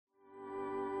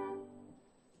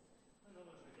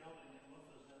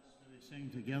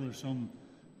together some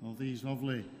of these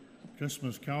lovely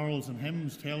Christmas carols and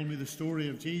hymns. Tell me the story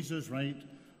of Jesus, write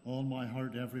on my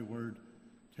heart every word.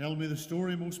 Tell me the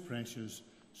story most precious,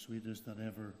 sweetest that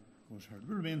ever was heard.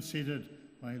 We'll remain seated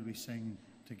while we sing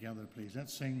together, please.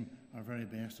 Let's sing our very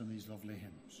best in these lovely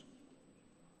hymns.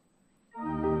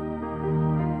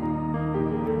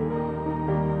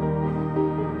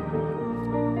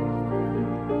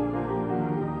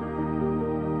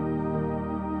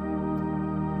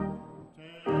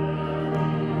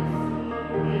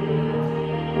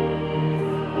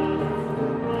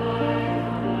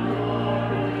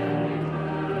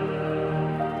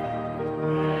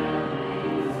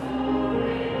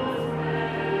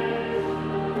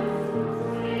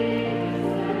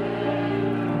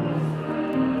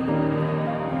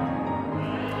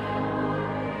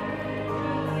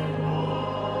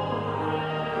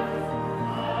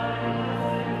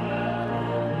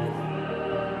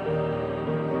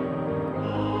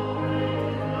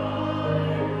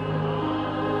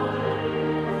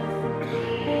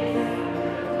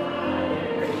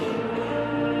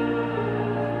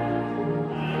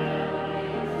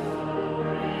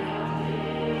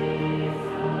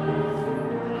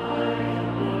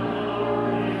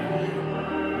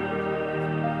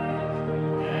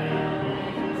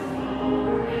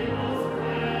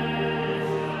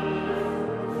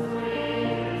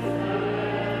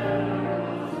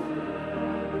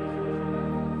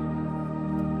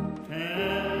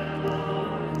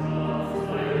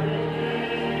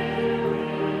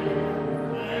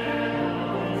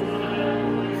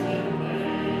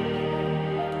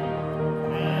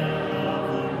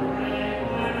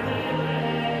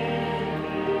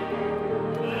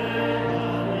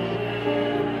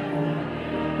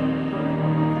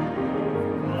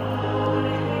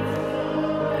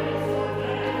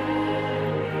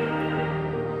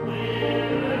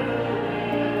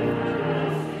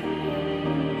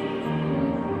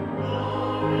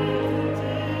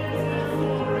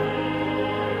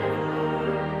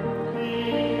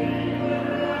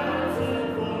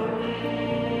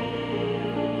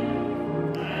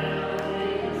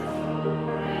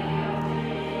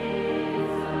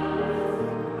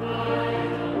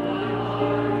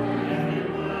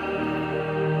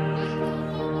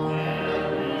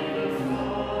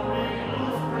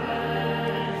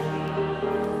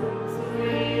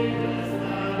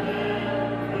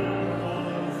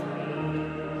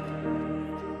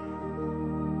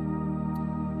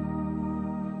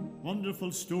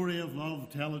 Wonderful story of love,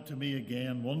 tell it to me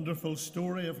again. Wonderful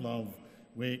story of love,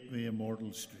 wake the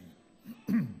immortal stream.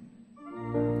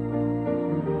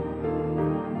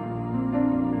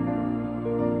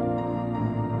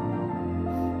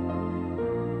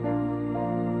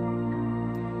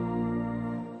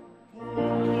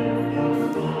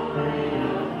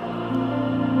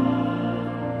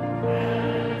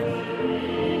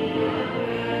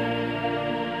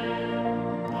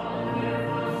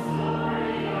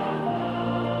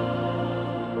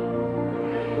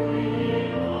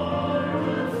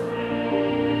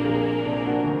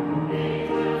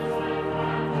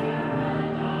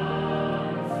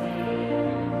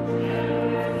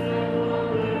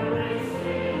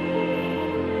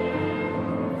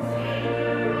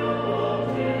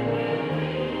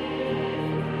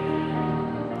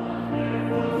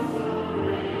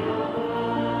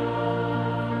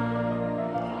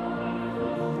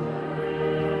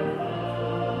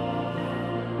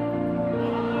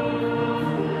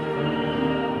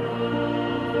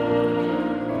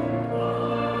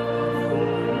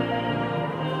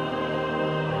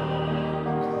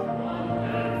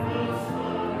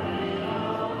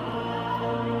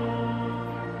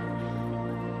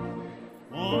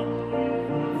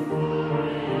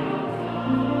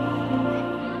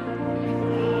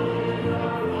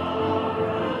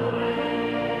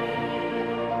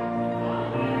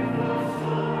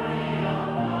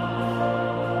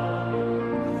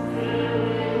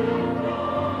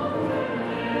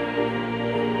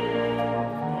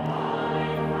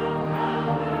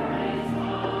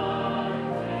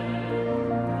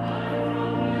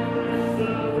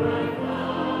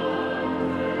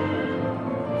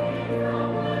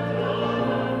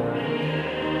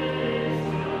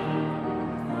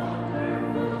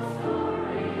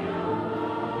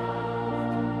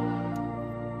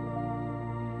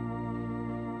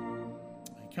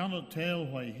 Cannot tell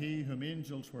why he whom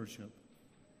angels worship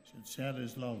should set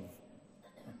his love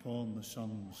upon the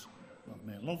sons of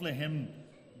men. Lovely hymn,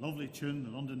 lovely tune,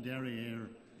 the Londonderry air.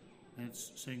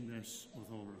 Let's sing this with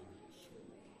all our hearts.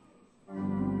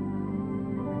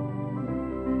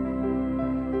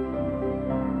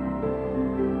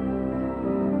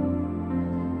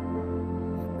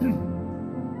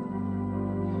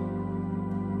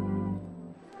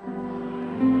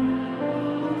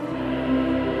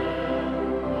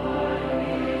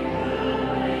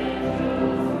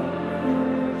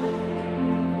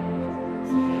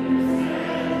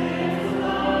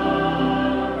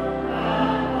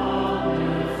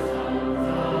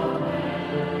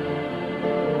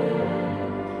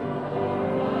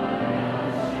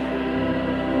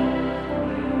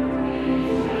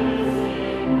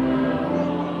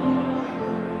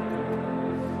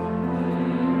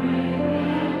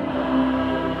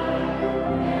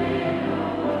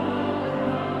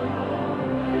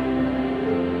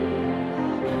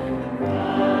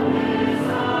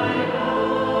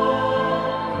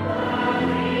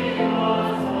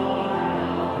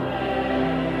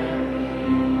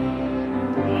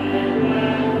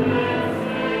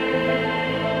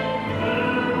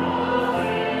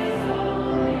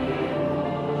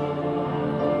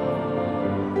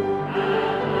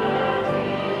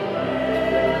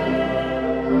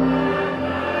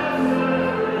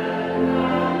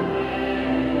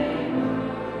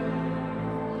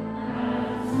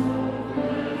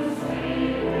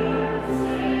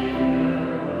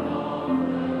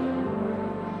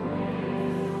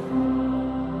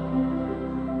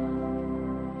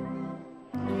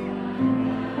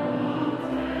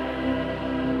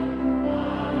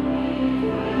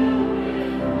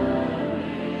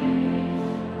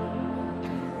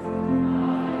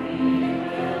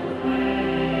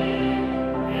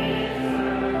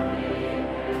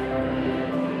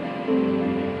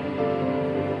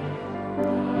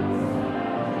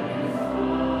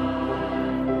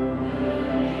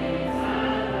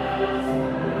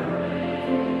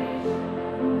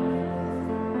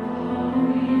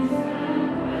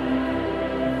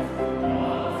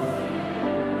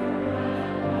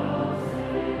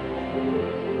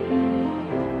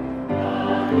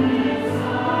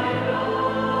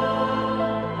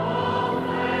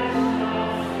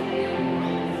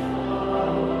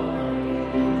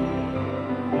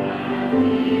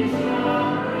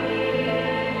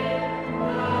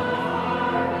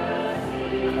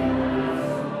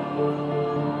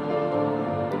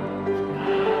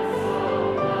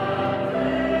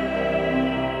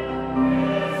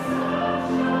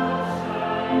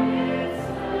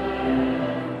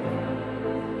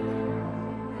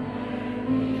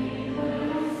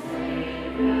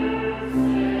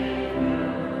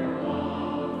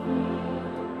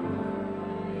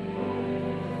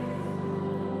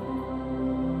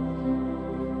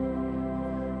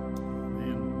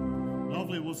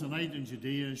 Lovely was the night in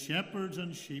Judea, shepherds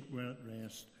and sheep were at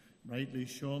rest. Brightly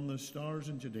shone the stars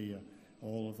in Judea,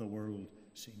 all of the world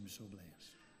seemed so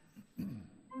blessed.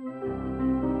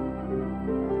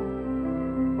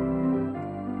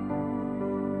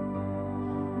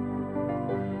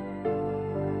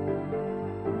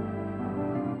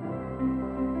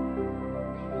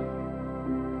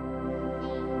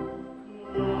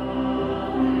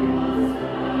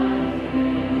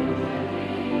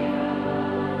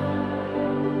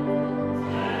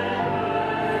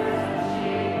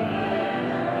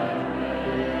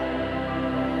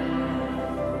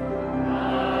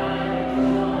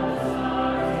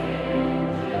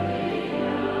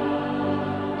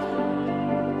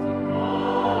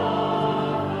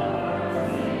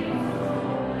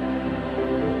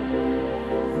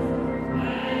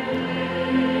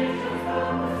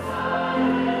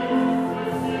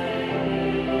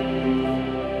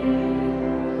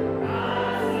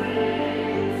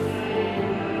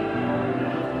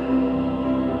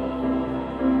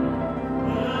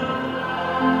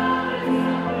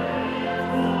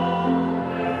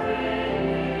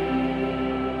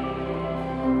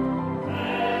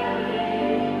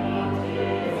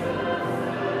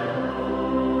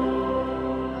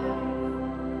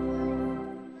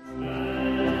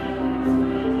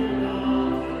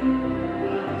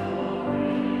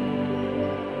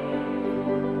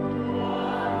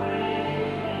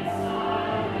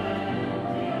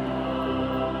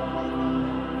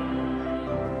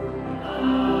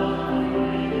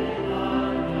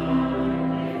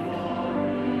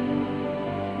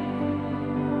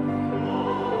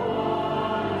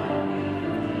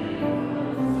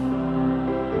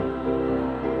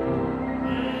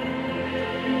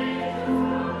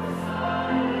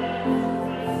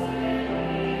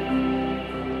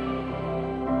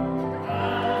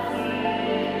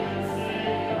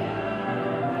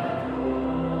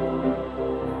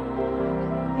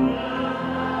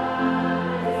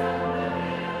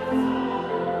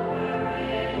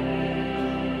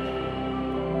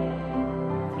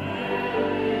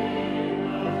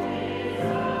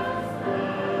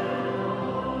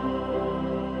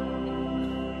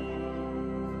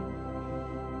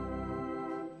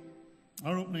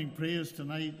 Our opening praise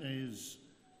tonight is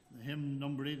the hymn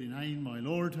number 89, My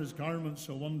Lord, His garments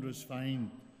so wondrous fine,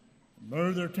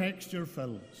 myrrh their texture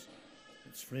fills,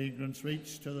 its fragrance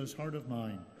reach to this heart of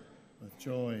mine, with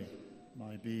joy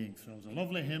my being thrills. A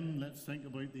lovely hymn. Let's think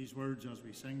about these words as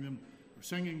we sing them. We're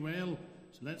singing well,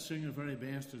 so let's sing our very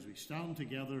best as we stand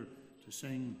together to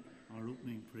sing our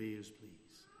opening praise,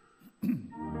 please.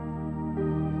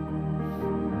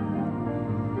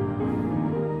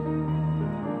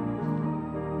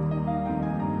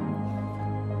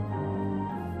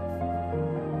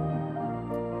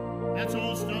 Let's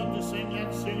all stand to sing.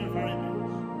 Let's sing our very best.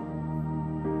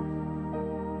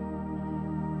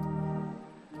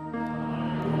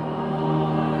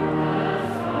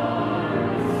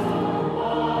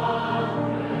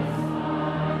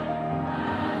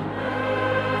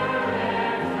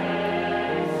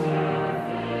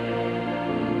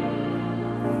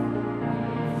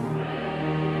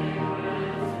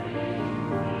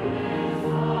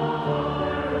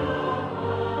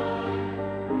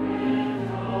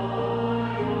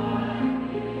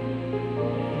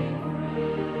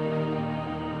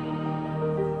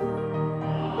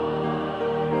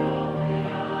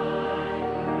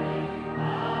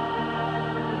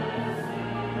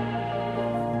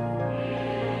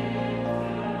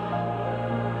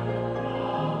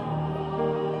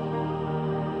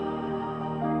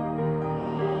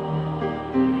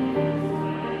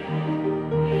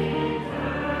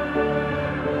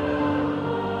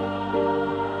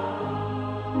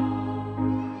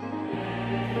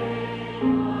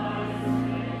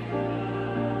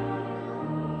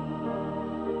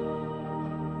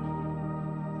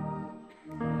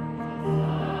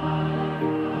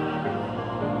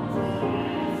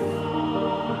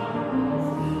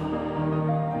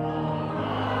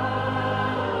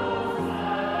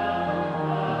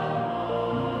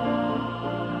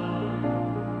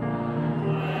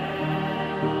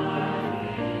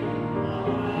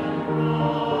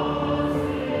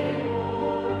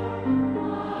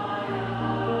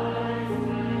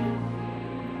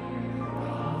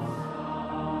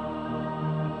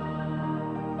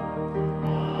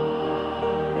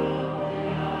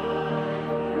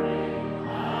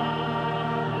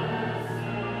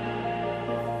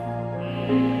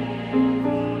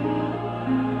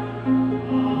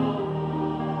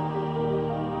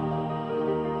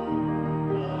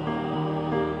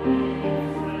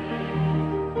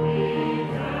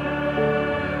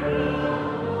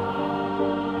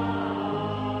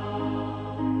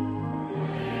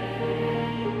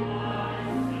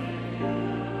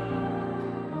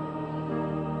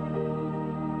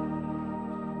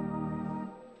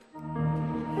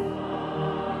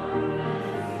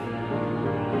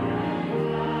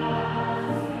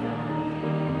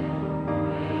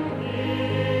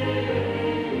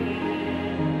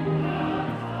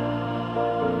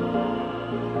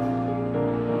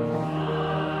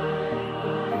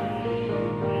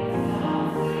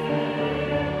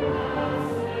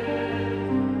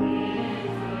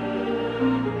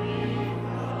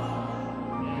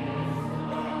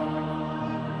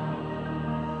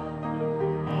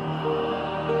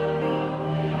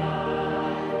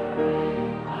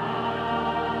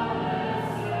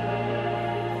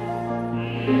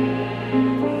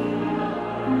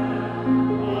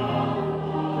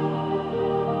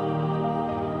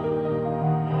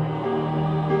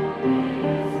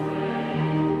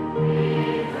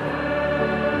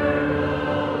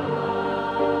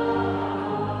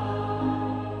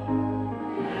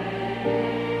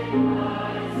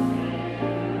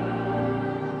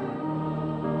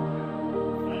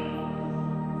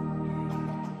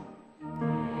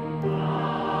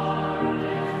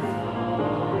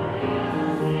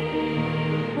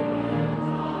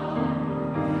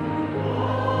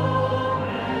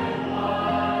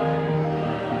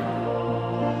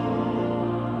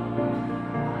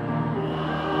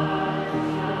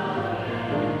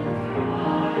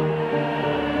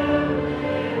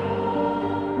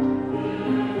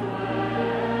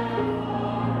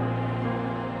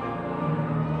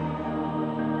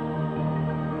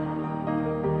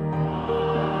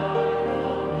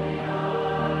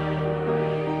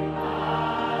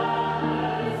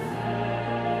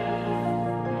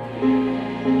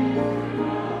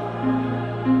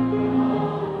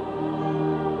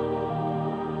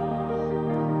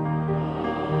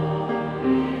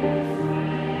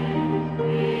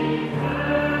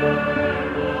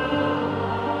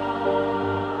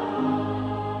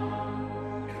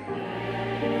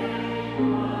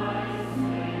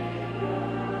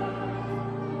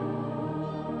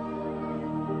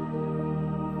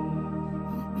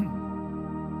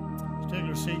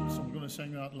 Seats. I'm going to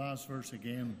sing that last verse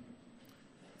again.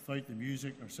 Without the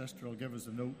music, our sister will give us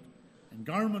the note. In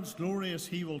garments glorious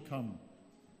he will come.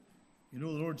 You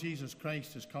know, the Lord Jesus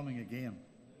Christ is coming again.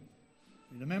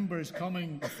 You remember his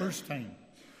coming the first time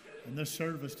in this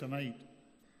service tonight.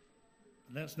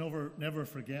 Let's never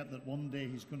forget that one day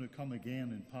he's going to come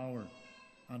again in power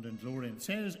and in glory. It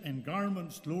says, in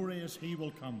garments glorious he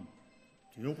will come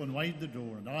to open wide the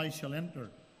door, and I shall enter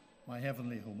my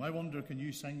heavenly home. I wonder, can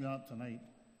you sing that tonight?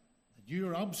 That you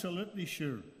are absolutely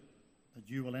sure that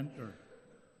you will enter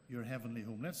your heavenly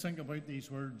home. Let's think about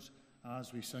these words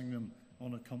as we sing them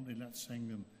unaccompanied. Let's sing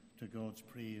them to God's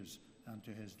praise and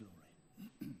to his glory.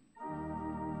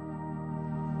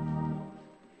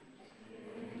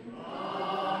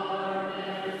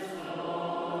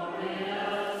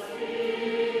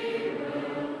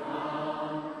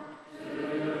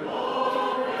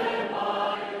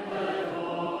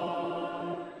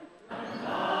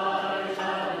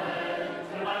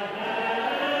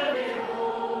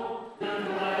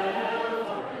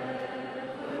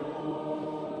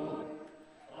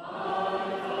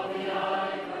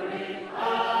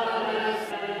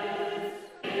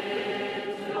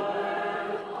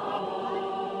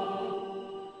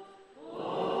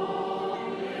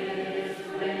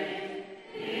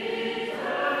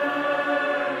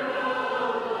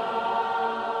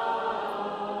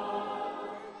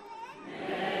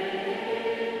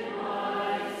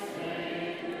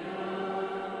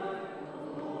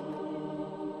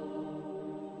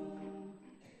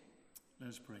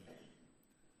 Let's pray.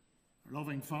 Our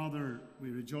loving Father,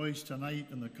 we rejoice tonight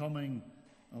in the coming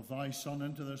of thy Son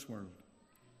into this world.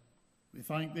 We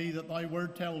thank thee that thy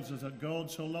word tells us that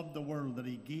God so loved the world that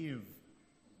he gave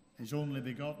his only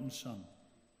begotten Son.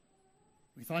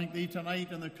 We thank thee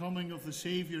tonight in the coming of the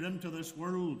Saviour into this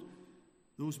world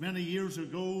those many years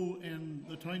ago in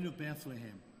the town of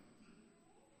Bethlehem.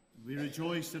 We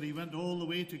rejoice that he went all the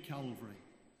way to Calvary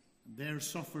and there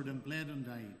suffered and bled and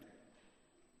died.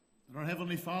 And our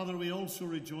Heavenly Father, we also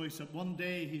rejoice that one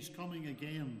day he's coming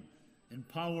again in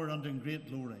power and in great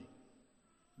glory.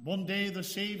 One day the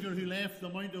Saviour who left the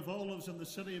Mount of Olives in the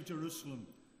city of Jerusalem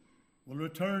will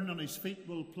return and his feet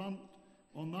will plant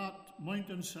on that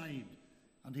mountainside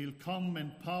and he'll come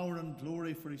in power and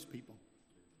glory for his people.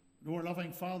 Lord,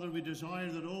 loving Father, we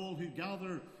desire that all who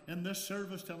gather in this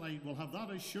service tonight will have that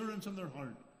assurance in their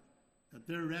heart that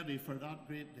they're ready for that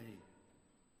great day.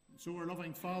 So, our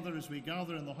loving Father, as we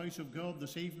gather in the house of God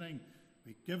this evening,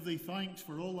 we give thee thanks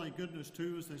for all thy goodness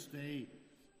to us this day.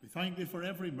 We thank thee for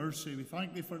every mercy. We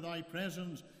thank thee for thy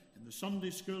presence in the Sunday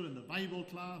school, in the Bible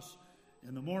class,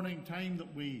 in the morning time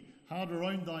that we had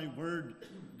around thy word.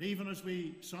 And even as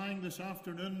we sang this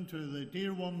afternoon to the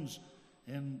dear ones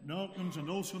in Knocklands and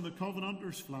also in the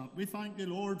Covenanters flat, we thank thee,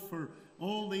 Lord, for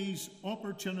all these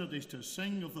opportunities to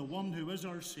sing of the one who is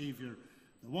our Saviour,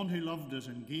 the one who loved us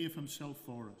and gave himself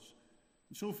for us.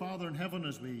 And so, Father in heaven,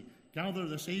 as we gather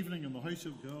this evening in the house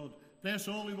of God, bless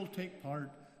all who will take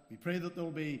part. We pray that there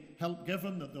will be help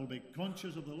given, that there will be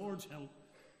conscious of the Lord's help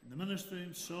in the ministry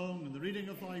and song and the reading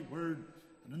of thy word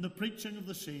and in the preaching of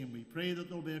the same. We pray that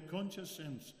there will be a conscious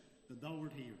sense that thou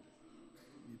art here.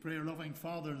 We pray, our loving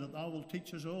Father, that thou wilt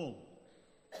teach us all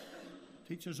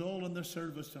in this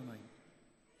service tonight,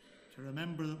 to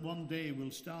remember that one day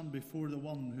we'll stand before the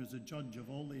one who's the judge of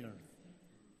all the earth.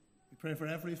 We pray for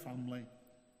every family.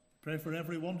 Pray for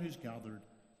everyone who's gathered.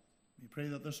 We pray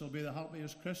that this will be the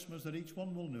happiest Christmas that each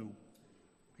one will know,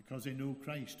 because they know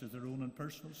Christ as their own and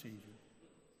personal Saviour.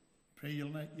 Pray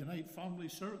you'll unite family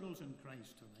circles in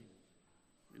Christ tonight.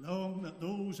 We long that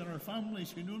those in our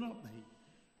families who know not thee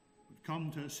would come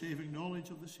to a saving knowledge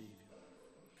of the Saviour.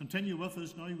 Continue with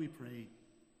us now, we pray.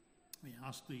 We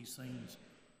ask these things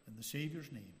in the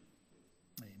Saviour's name.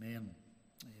 Amen.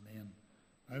 Amen.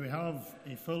 Now we have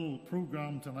a full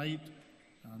programme tonight,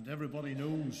 and everybody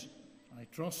knows, I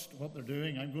trust, what they're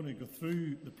doing. I'm going to go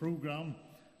through the programme,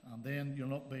 and then you'll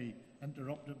not be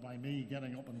interrupted by me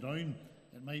getting up and down.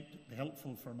 It might be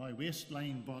helpful for my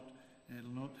waistline, but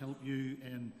it'll not help you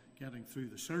in getting through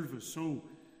the service. So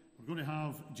we're going to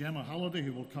have Gemma Halliday,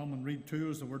 who will come and read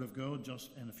to us the Word of God just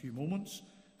in a few moments.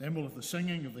 Then we'll have the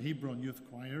singing of the Hebron Youth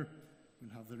Choir.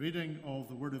 We'll have the reading of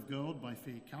the Word of God by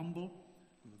Faye Campbell.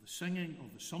 We'll have the singing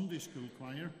of the Sunday School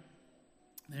Choir.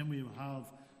 Then we will have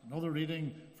another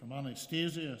reading from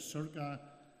Anastasia Surka.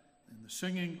 in the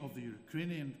singing of the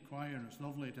Ukrainian choir, and it's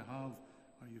lovely to have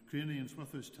our Ukrainians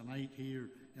with us tonight here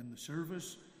in the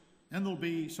service. Then there'll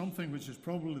be something which is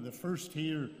probably the first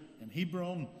here in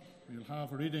Hebron. We'll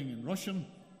have a reading in Russian,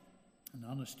 and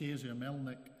Anastasia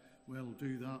Melnik will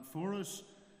do that for us.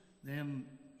 Then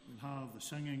we'll have the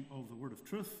singing of the Word of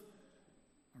Truth.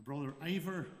 Our brother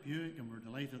Ivor Buick, and we're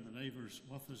delighted that Ivor's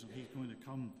with us, and he's going to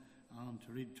come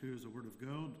to read to us the Word of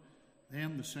God.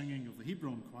 Then the singing of the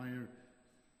Hebron choir,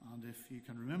 and if you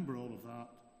can remember all of that,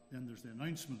 then there's the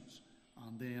announcements,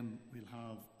 and then we'll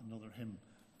have another hymn.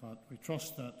 But we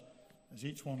trust that as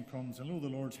each one comes, I know the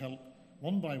Lord's help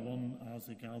one by one as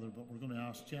they gather, but we're going to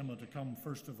ask Gemma to come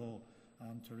first of all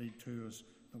and to read to us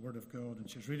the Word of God. And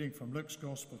she's reading from Luke's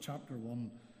Gospel, chapter 1,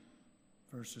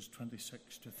 verses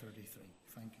 26 to 33.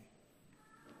 Thank you.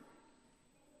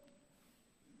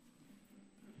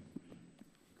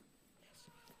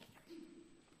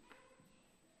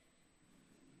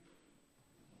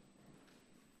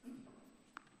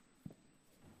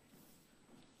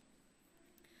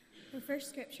 The first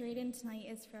scripture reading tonight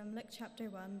is from Luke chapter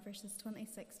 1, verses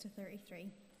 26 to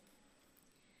 33.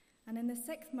 And in the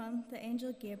 6th month, the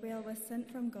angel Gabriel was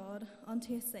sent from God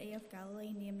unto a city of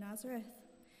Galilee named Nazareth,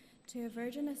 to a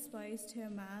virgin espoused to a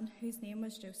man whose name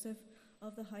was Joseph,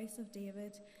 of the house of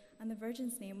David, and the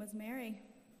virgin's name was Mary.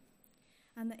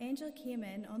 And the angel came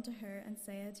in unto her and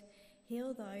said,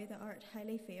 Hail thou that art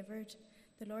highly favoured,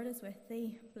 the Lord is with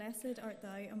thee, blessed art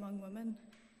thou among women.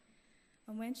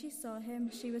 And when she saw him,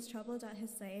 she was troubled at his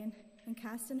saying, and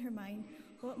cast in her mind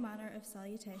what manner of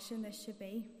salutation this should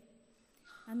be.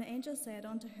 And the angel said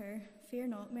unto her, Fear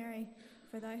not, Mary,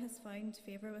 for thou hast found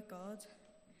favour with God.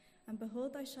 And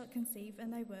behold, thou shalt conceive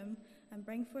in thy womb, and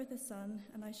bring forth a son,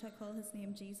 and thou shalt call his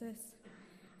name Jesus.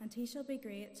 And he shall be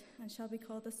great, and shall be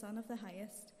called the Son of the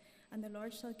Highest, and the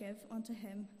Lord shall give unto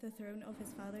him the throne of his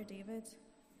father David.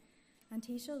 And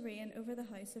he shall reign over the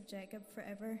house of Jacob for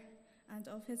ever, and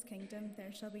of his kingdom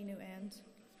there shall be no end.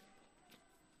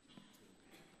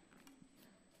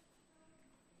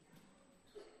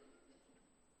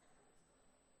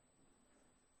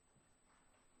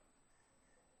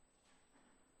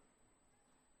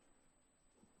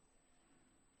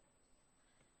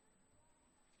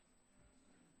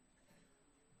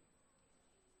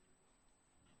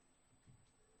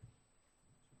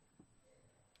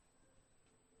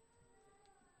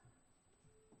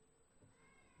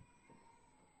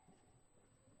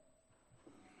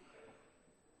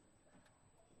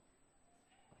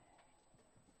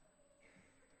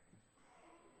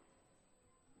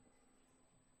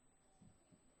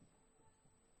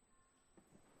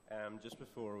 Just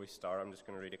before we start, I'm just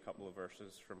going to read a couple of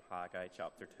verses from Haggai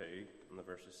chapter 2, and the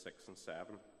verses 6 and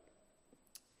 7.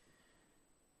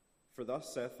 For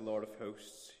thus saith the Lord of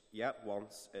hosts, Yet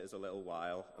once it is a little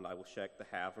while, and I will shake the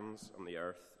heavens and the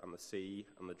earth and the sea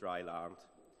and the dry land.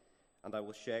 And I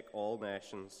will shake all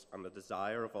nations, and the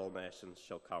desire of all nations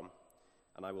shall come,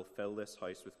 and I will fill this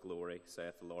house with glory,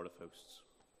 saith the Lord of hosts.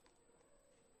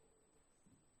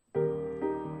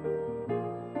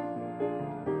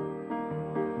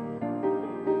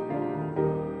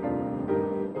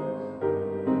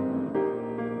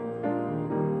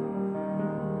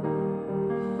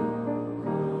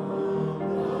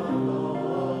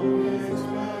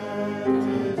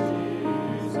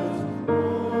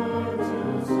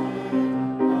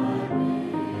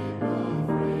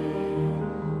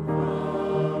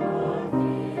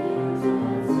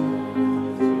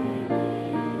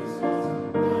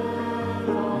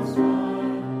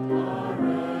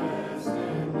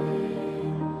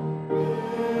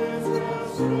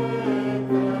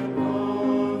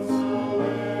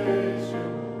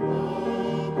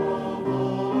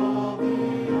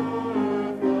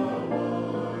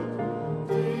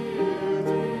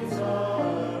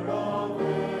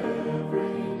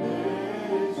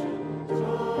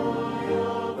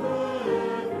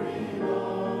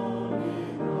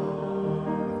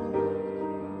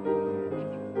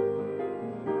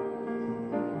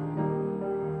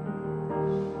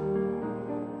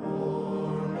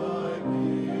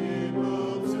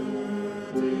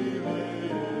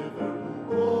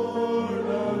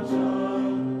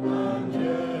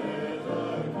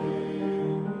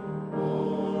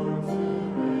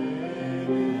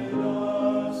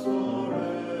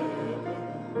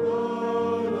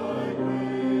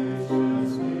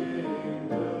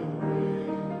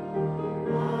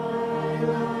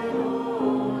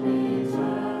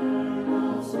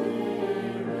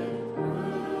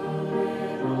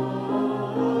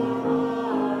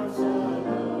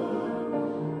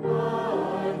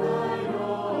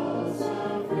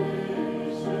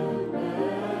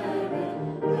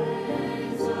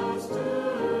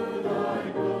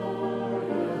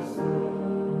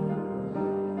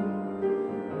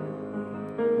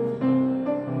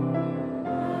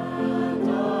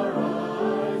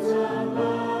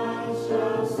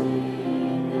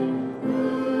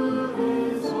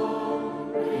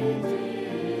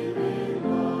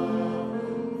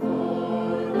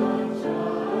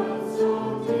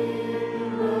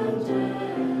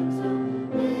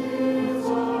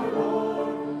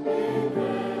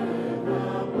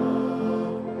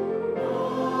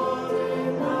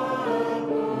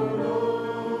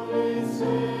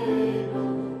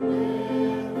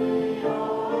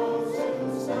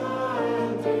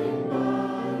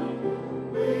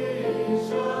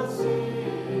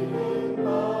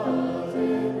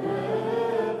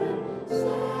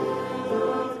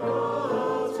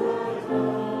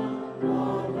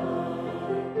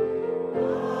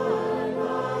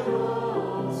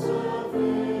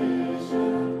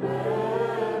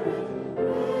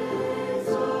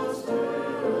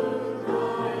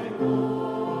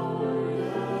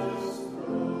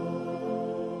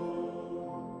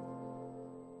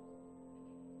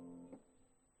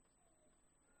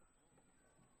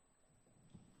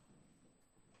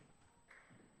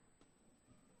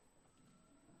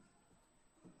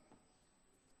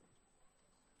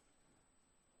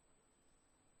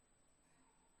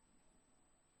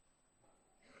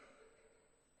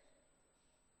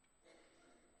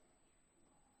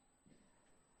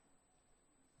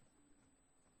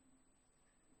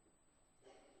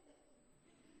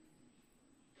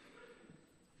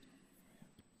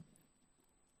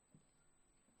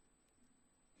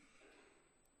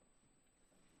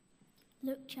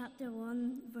 Luke chapter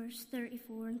 1, verse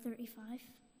 34 and 35.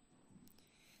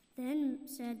 Then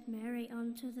said Mary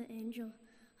unto the angel,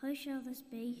 How shall this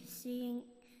be, seeing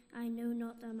I know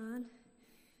not a man?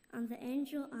 And the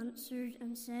angel answered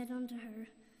and said unto her,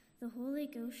 The Holy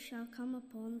Ghost shall come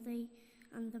upon thee,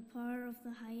 and the power of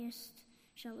the Highest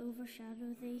shall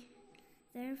overshadow thee.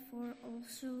 Therefore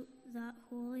also that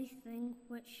holy thing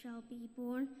which shall be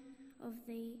born of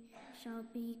thee shall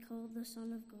be called the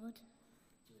Son of God.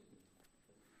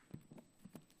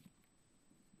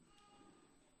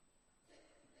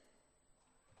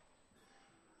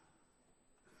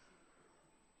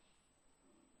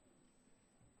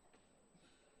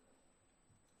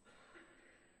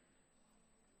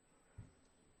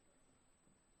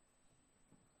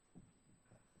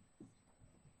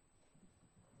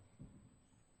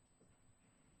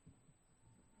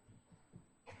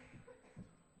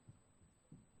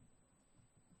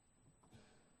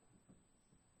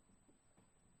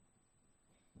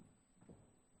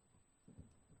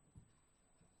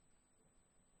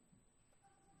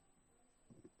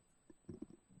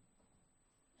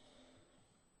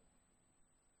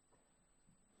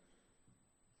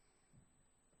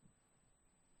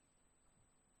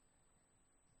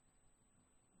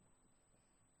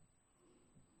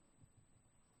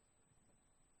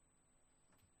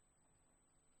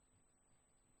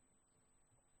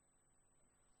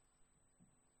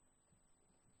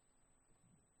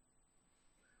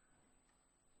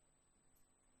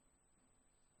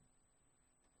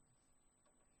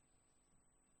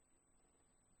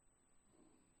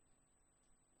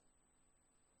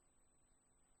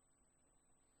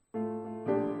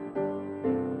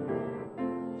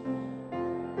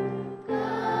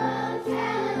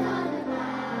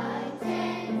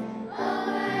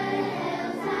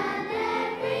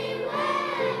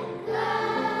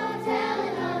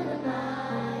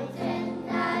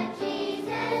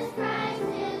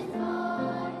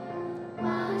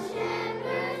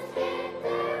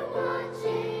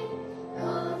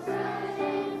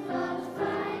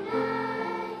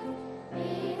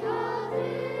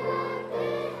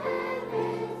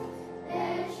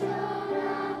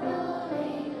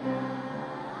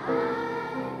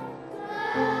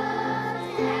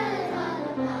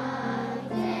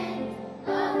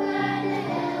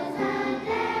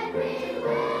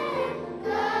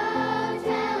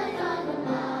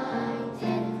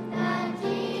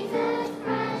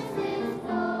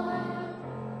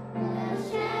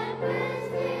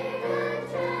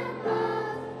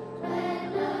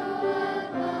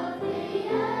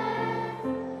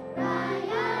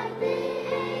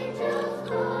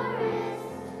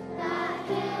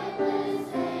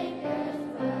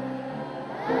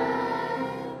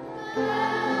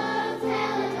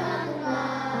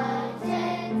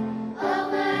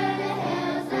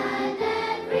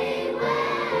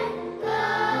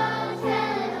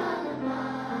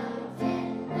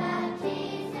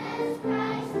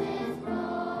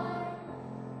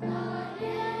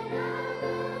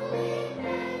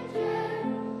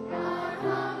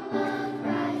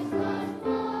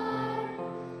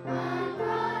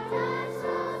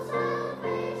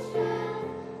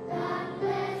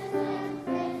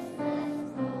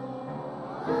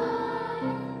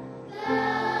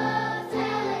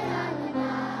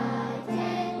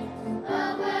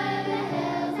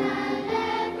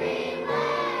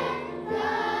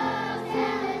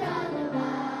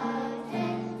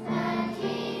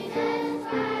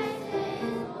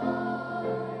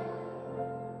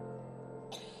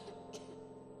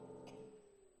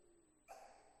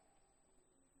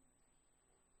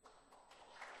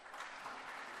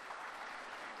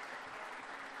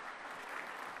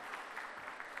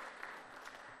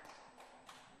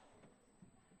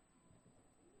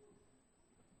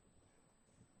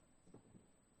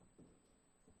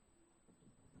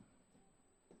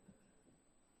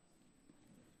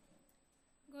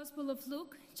 Gospel of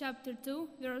Luke, chapter 2,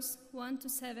 verse 1 to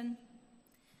 7.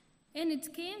 And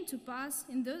it came to pass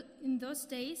in those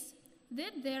days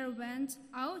that there went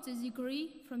out a decree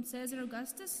from Caesar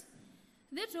Augustus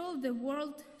that all the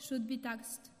world should be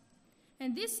taxed.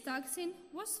 And this taxing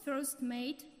was first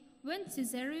made when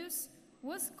Caesarius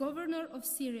was governor of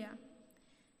Syria.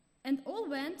 And all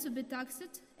went to be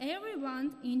taxed, every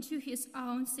one into his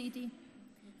own city.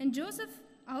 And Joseph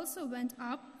also went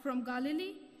up from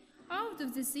Galilee, out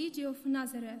of the city of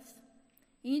Nazareth,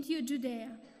 into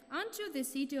Judea, unto the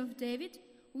city of David,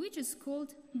 which is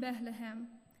called Bethlehem,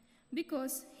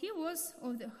 because he was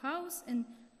of the house and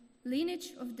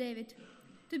lineage of David,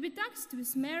 to be taxed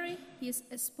with Mary, his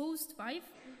espoused wife,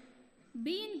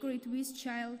 being great with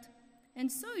child.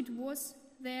 And so it was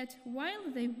that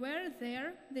while they were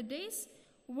there, the days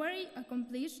were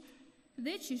accomplished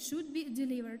that she should be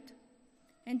delivered.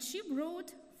 And she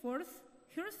brought forth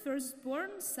her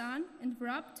firstborn son, and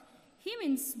wrapped him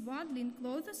in swaddling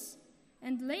clothes,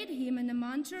 and laid him in a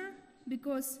manger,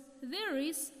 because there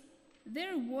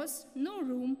was no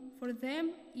room for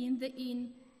them in the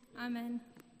inn. Amen.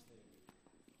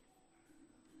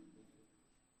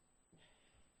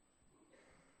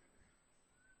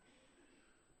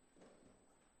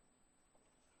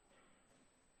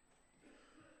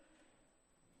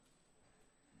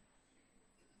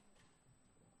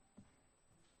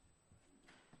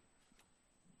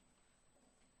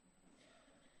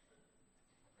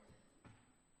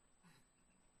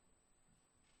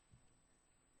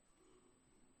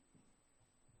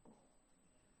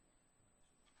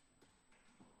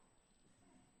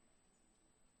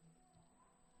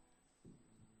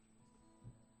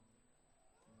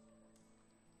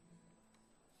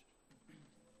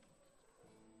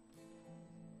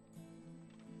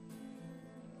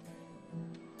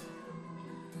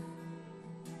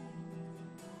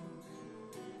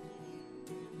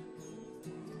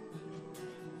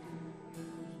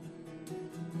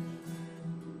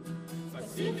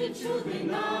 Спаситель чудный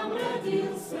нам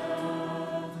родился,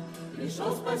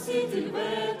 пришел Спаситель в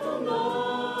эту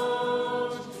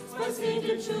ночь.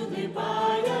 Спаситель чудный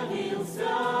появился,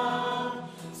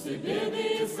 все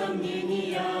беды и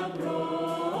сомнения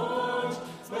прочь.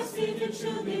 Спаситель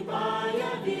чудный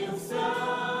появился,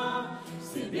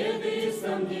 все беды и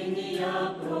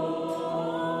сомнения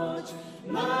прочь.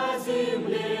 На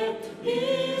земле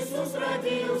Иисус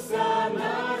родился,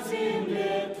 на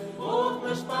земле Бог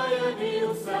наш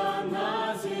появился,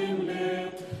 на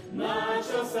земле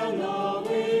начался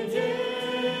новый день.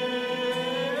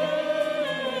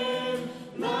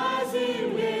 На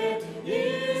земле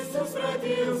Иисус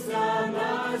родился,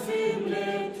 на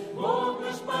земле Бог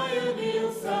наш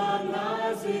появился,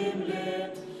 на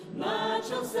земле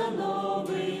начался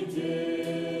новый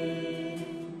день.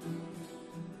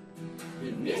 И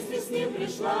вместе с ним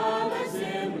пришла на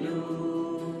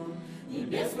землю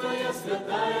небесная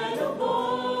святая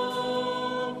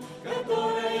любовь,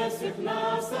 которая всех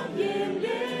нас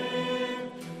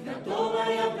объемлет,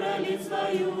 готовая пролить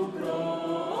свою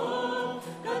кровь,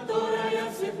 которая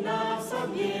всех нас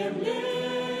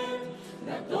объемлет,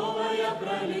 готовая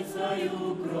пролить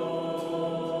свою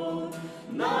кровь.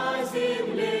 На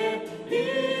земле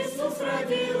Иисус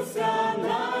родился,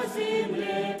 на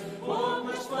земле Бог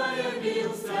наш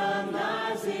появился,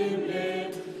 на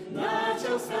земле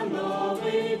начался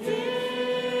новый день.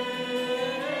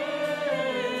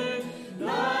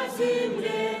 На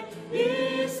земле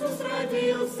Иисус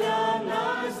родился,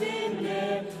 на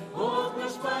земле Бог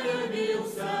наш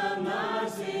появился, на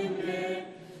земле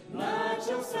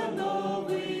начался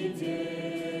новый день.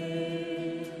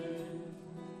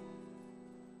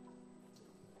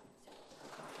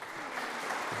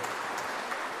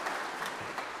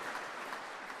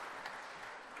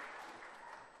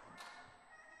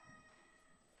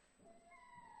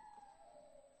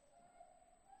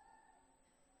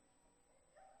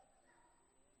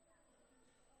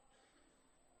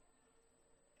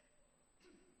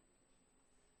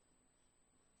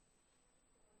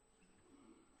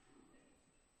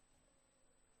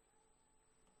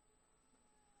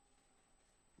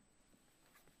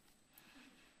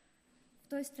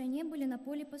 В той стране были на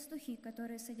поле пастухи,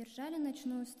 которые содержали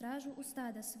ночную стражу у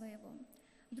стада своего.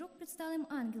 Вдруг предстал им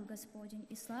ангел Господень,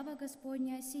 и слава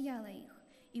Господня осияла их,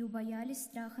 и убоялись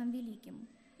страхом великим.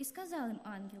 И сказал им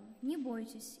ангел: «Не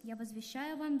бойтесь, я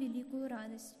возвещаю вам великую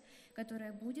радость,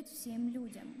 которая будет всем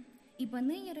людям. Ибо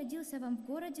ныне родился вам в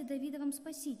городе Давидовом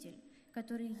Спаситель,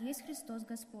 который есть Христос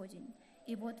Господень.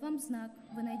 И вот вам знак: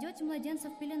 вы найдете младенца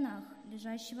в пеленах,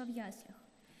 лежащего в яслях».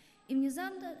 И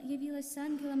внезапно явилось с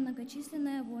ангелом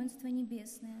многочисленное воинство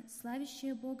небесное,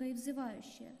 славящее Бога и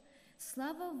взывающее: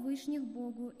 Слава вышних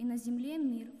Богу, и на земле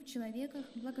мир, в человеках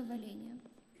благоволение.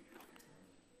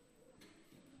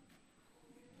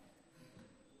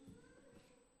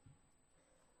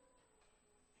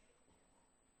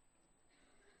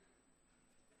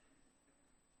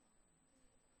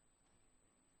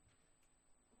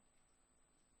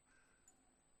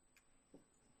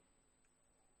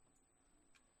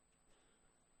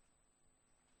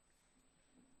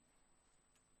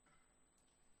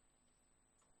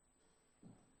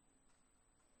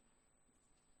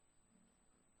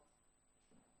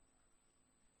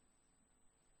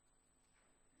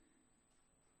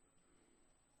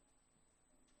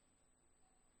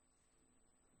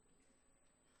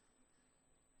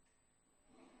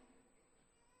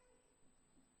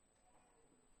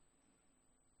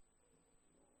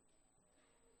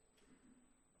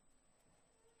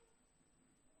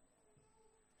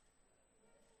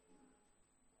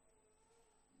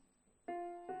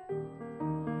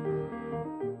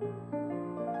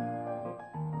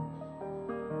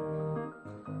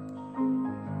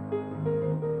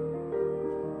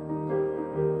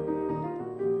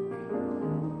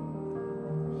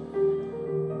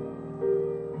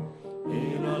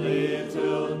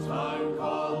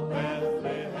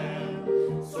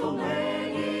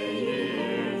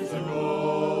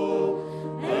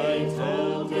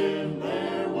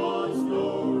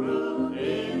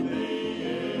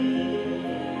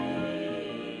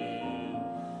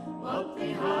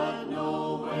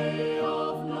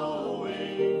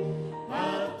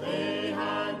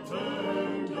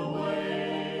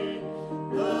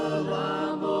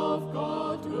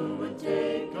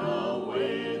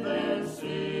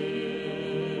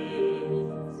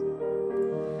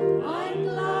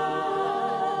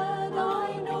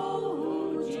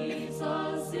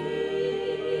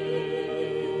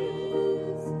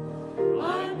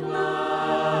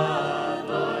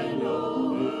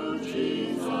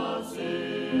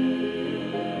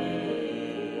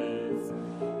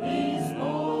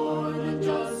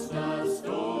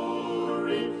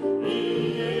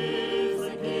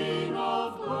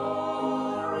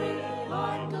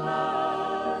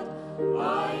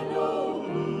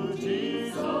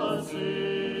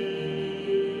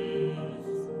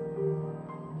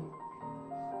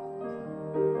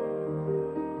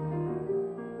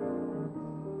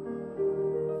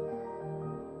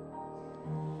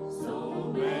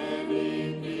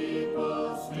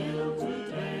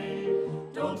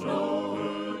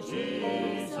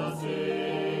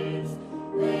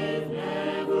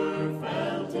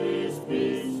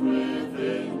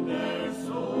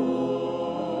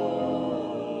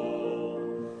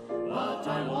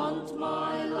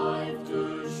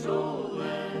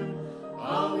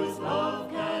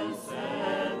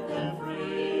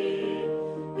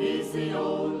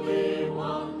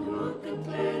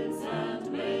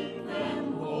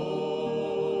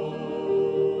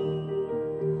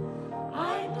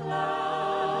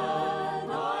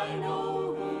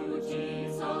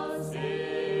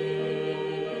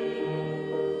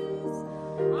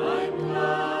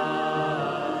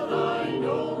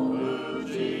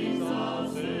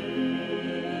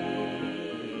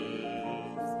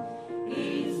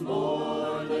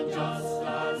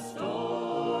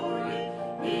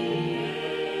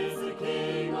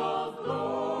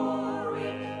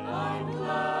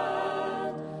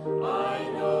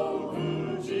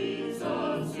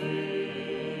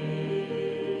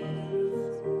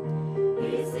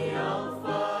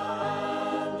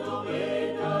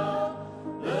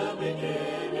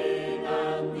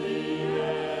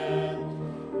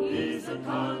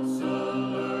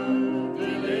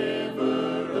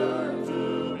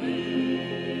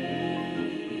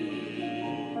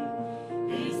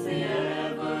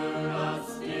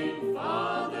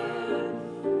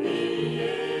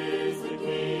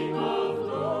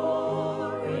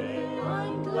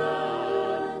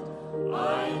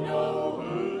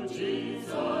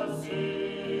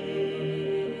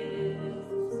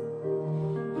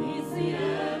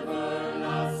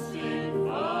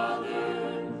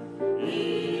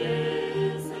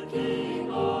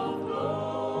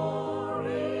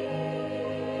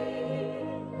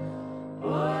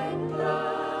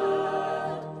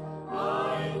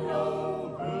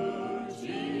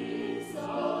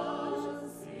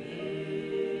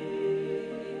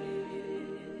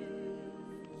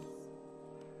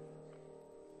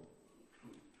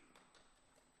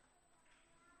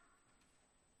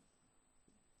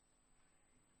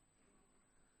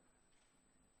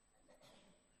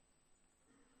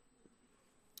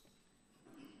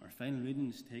 Our final reading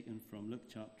is taken from Luke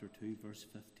chapter 2, verse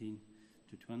 15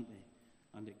 to 20.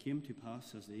 And it came to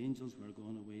pass, as the angels were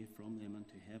gone away from them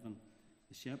into heaven,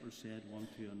 The shepherds said one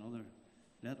to another,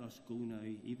 Let us go now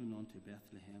even unto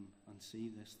Bethlehem, and see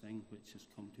this thing which is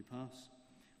come to pass,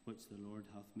 which the Lord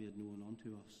hath made known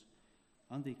unto us.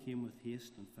 And they came with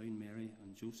haste, and found Mary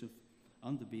and Joseph,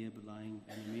 and the babe lying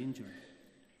in a manger.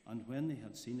 And when they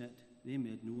had seen it, they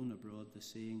made known abroad the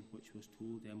saying which was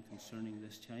told them concerning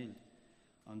this child.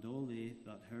 And all they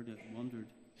that heard it wondered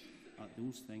at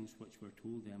those things which were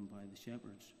told them by the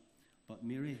shepherds. But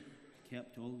Mary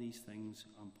kept all these things,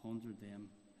 and pondered them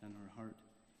in her heart.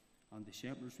 And the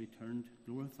shepherds returned,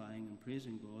 glorifying and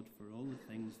praising God for all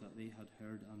the things that they had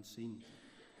heard and seen,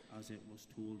 as it was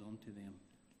told unto them.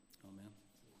 Amen.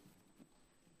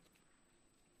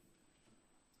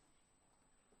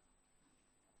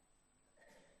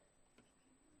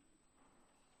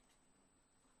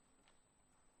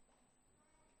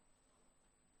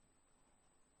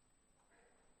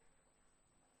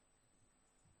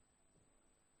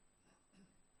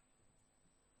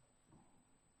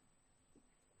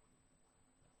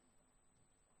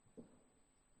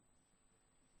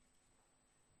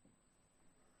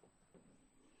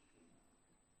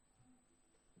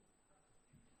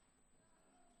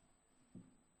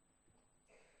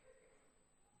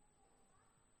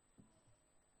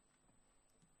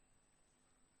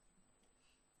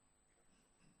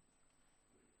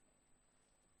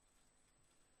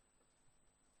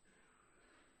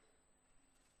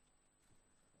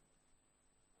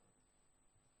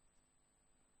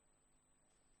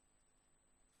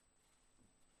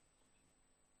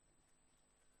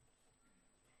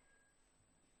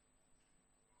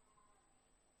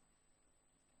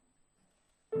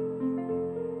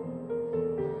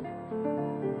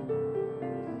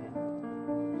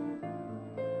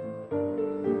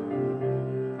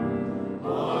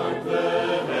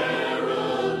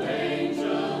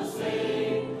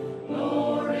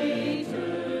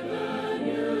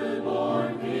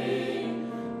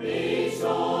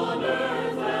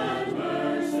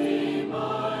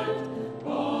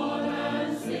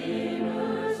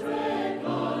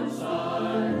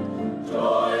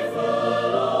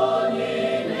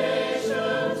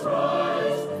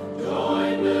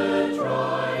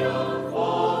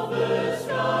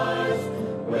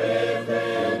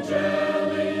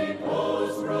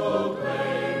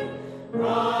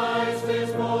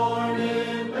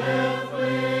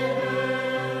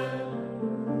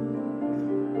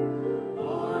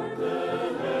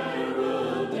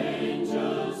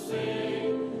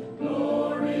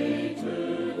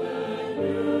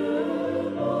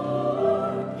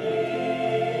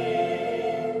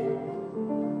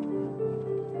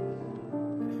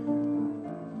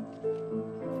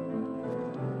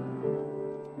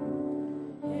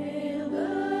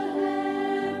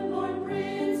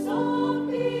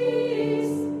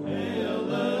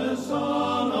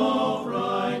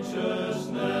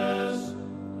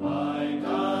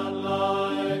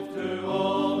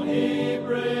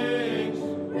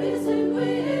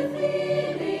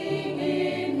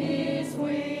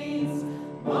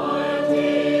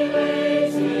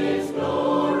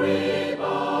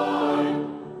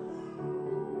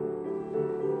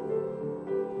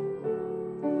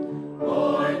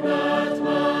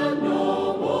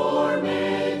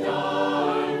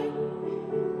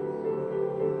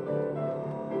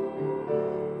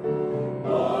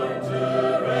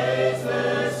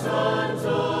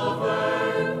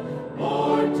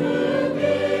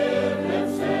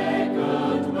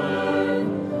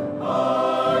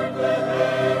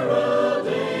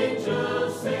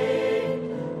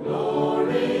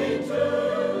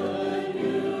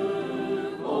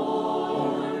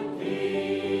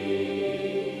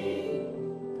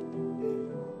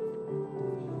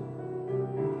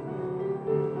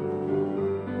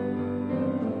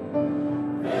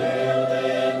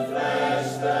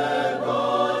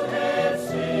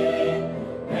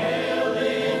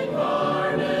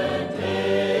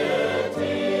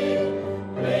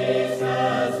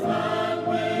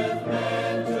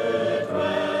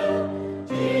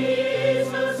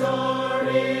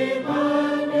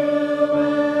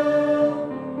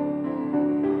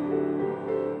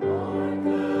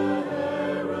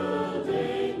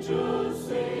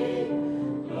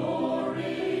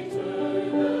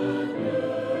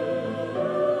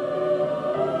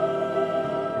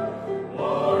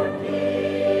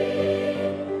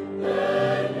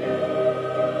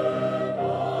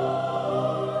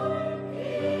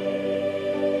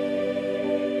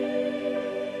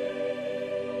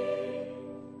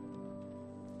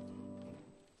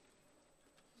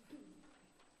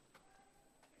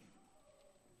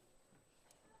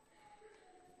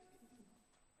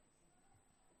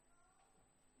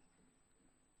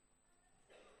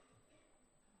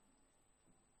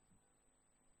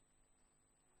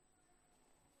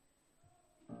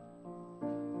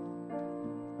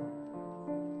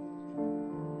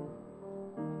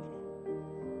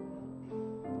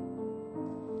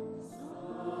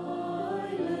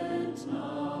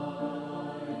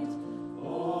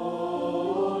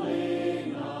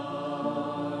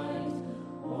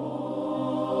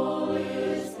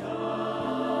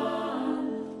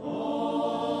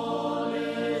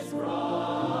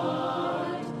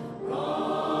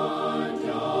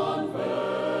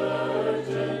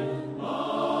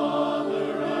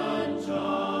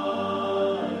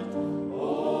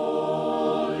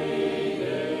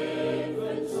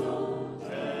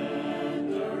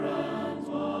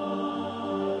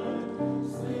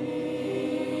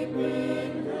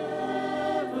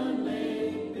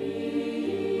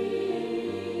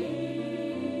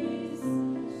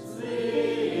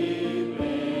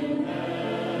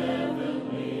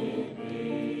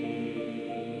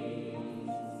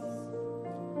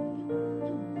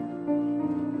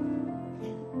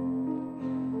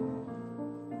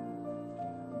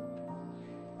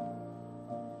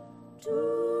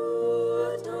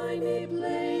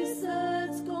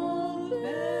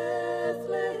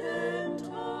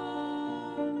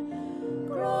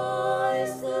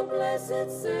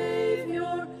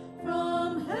 Savior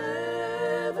from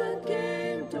heaven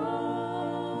came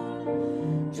down.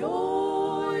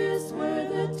 Joyous were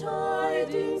the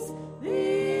tidings the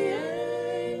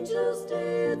angels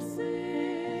did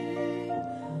sing.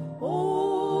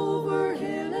 Over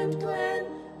hill and glen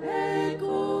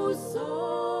echoes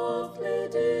softly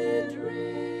did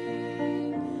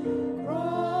ring.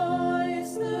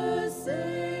 Christ the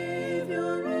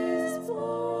Savior is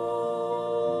born.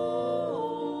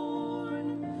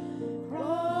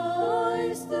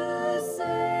 Christ the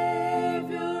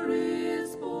Savior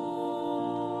is born.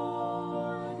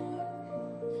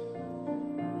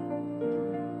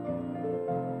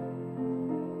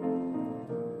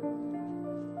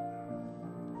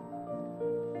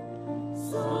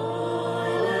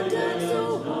 Silent and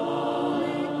so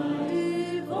holy,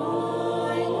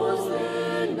 divine was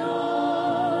the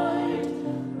night.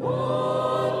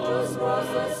 Wondrous was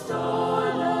the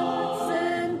starlight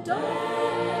sent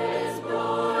down its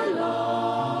bright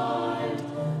light.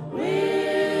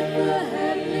 With the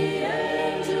heavenly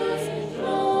angels,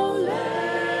 oh,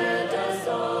 let us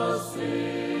all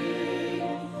sing.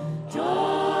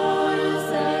 Joyous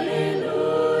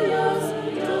hallelujahs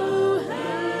to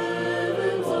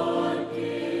heaven's our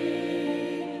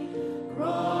King.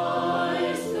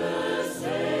 Christ the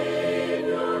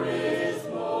Savior is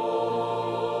born.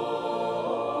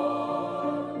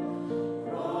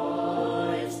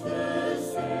 Christ the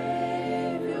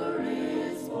Savior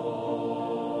is born.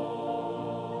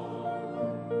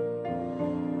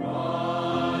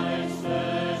 Christ the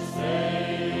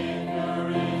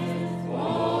Savior is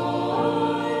born.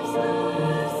 Christ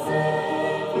the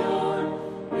Savior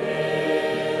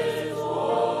is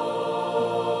born.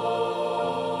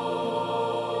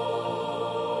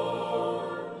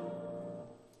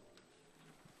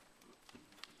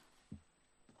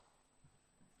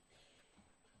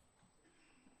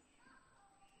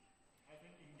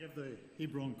 Give the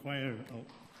Hebron Choir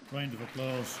a round of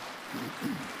applause.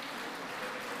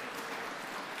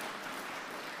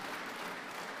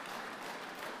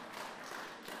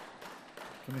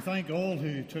 Can we thank all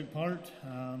who took part,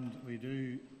 and we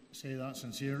do say that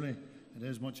sincerely. It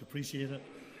is much appreciated.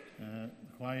 The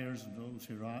choirs and those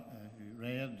who read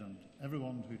and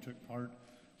everyone who took part.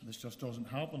 This just doesn't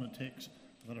happen. It takes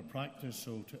a bit of practice.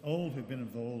 So to all who've been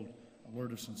involved, a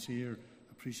word of sincere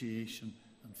appreciation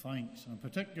and thanks. And in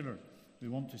particular, we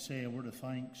want to say a word of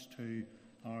thanks to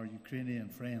our Ukrainian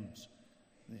friends.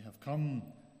 They have come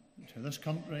to this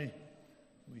country.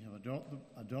 We have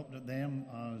adopted them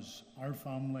as our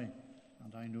family,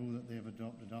 and I know that they have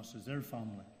adopted us as their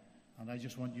family. And I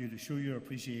just want you to show your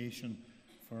appreciation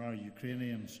for our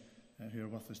Ukrainians who are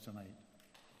with us tonight.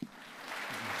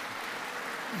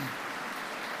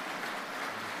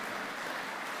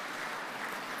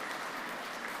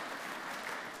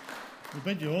 We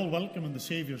bid you all welcome in the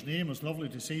Saviour's name. It's lovely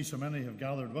to see so many have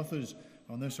gathered with us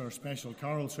on this our special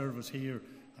carol service here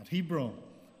at Hebron.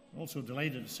 Also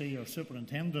delighted to see our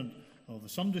superintendent of the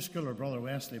Sunday School, our Brother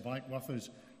Wesley, back with us.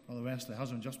 Brother Wesley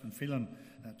hasn't just been feeling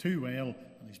too well,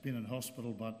 and he's been in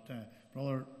hospital, but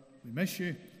Brother, we miss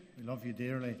you, we love you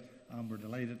dearly, and we're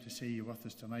delighted to see you with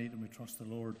us tonight, and we trust the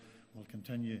Lord will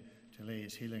continue to lay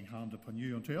his healing hand upon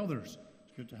you and to others.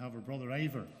 It's good to have our Brother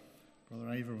Ivor. Brother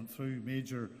Ivor went through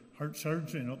major heart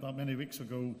surgery not that many weeks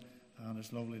ago, and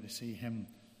it's lovely to see him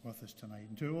with us tonight.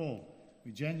 And to all,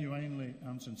 we genuinely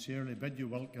and sincerely bid you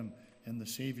welcome in the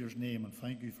Saviour's name, and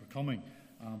thank you for coming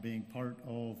and being part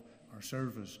of our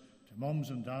service. To mums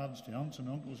and dads, to aunts and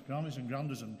uncles, grannies and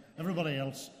grandads, and everybody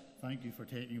else, thank you for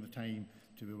taking the time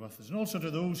to be with us. And also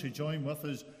to those who join with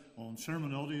us on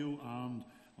sermon audio and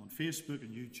on Facebook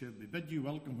and YouTube, we bid you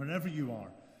welcome wherever you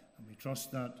are, and we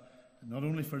trust that not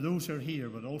only for those who are here,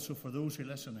 but also for those who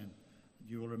listen in,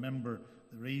 you will remember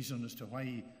the reason as to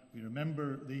why we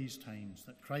remember these times,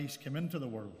 that Christ came into the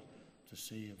world to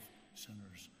save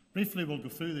sinners. Briefly, we'll go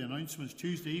through the announcements.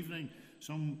 Tuesday evening,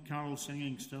 some carol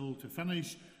singing still to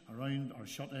finish around our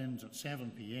shut-ins at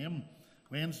 7 p.m.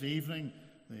 Wednesday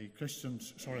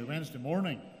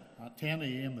morning at 10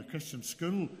 a.m, the Christian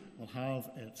School will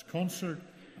have its concert,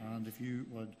 and if you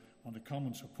would want to come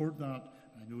and support that,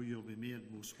 I know you'll be made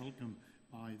most welcome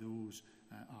by those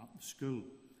at the school.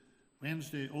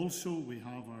 Wednesday also we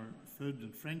have our Food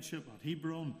and Friendship at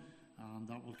Hebron, and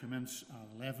that will commence at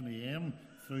 11 a.m.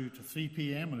 through to 3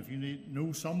 p.m. And if you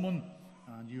know someone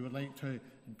and you would like to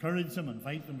encourage them,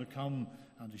 invite them to come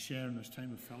and to share in this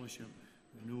time of fellowship,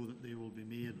 we know that they will be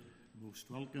made most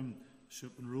welcome.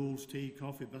 Soup and rolls, tea,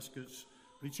 coffee, biscuits,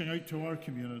 reaching out to our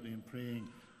community and praying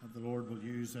that the Lord will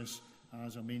use this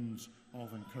as a means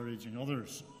of encouraging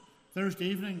others. Thursday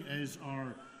evening is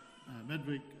our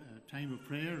midweek time of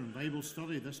prayer and Bible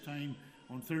study. This time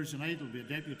on Thursday night will be a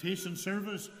deputation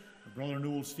service. Brother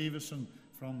Noel Stevenson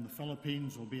from the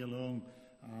Philippines will be along,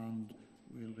 and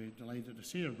we'll be delighted to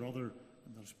see our brother,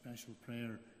 and there's special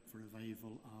prayer for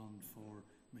revival and for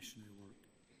missionary work.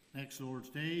 Next Lord's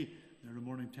Day, there's a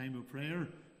morning time of prayer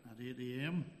at 8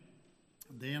 a.m.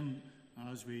 And then,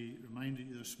 as we reminded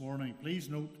you this morning, please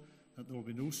note that there will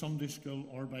be no Sunday school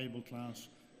or Bible class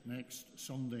next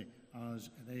Sunday, as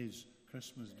it is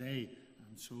Christmas Day,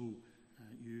 and so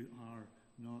you are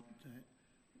not,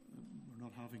 we're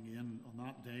not having you in on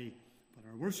that day. But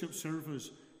our worship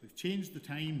service, we've changed the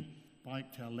time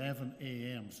back to 11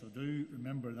 a.m. So do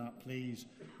remember that, please.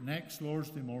 Next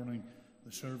Lord's Day morning,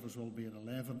 the service will be at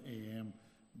 11 a.m.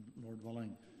 Lord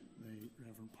willing, the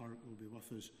Reverend Park will be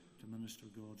with us to minister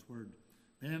God's word.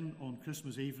 Then on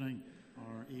Christmas evening,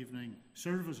 our evening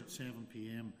service at 7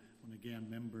 p.m, when again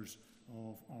members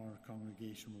of our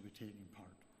congregation will be taking part.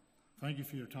 Thank you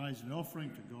for your tithes and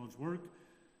offering to God's work.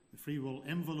 The free will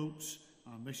envelopes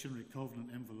and missionary covenant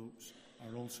envelopes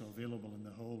are also available in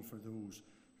the hall for those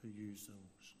who use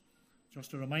those.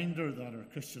 Just a reminder that our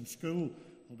Christian school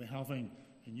will be having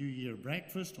a New Year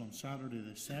breakfast on Saturday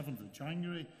the 7th of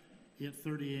January,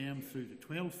 8:30 a.m. through to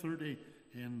 12:30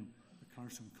 in the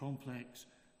Carson Complex.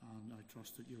 And I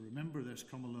trust that you remember this.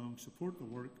 Come along, support the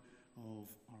work of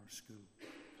our school.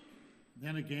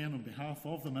 Then again, on behalf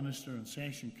of the Minister and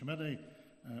Session Committee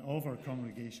of our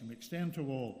congregation, we extend to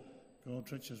all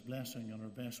God's richest blessing and our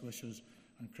best wishes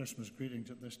and Christmas greetings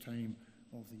at this time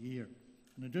of the year.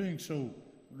 And in doing so,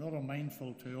 we're not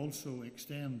unmindful to also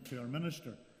extend to our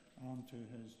Minister and to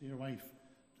his dear wife,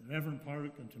 to Reverend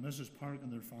Park and to Mrs. Park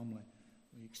and their family.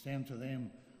 We extend to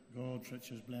them God's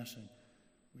richest blessing.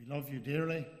 We love you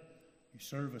dearly, you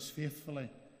serve us faithfully,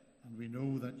 and we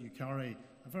know that you carry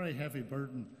a very heavy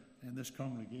burden in this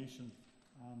congregation.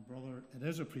 And brother, it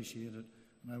is appreciated,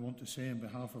 and I want to say on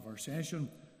behalf of our session,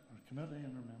 our committee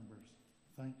and our members,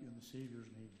 thank you in the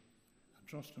Saviour's name, and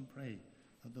trust and pray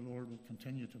that the Lord will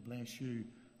continue to bless you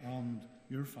and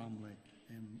your family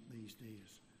in these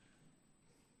days.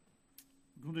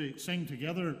 We're going to sing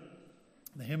together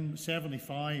the hymn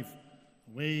 75,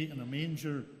 Away in a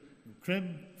Manger, no crib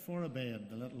for a bed,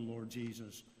 the little Lord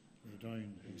Jesus lay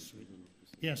down his sweet.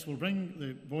 Yes, we'll bring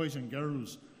the boys and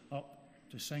girls up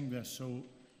to sing this. So,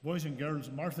 boys and girls,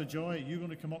 Martha Joy, are you going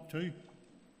to come up too?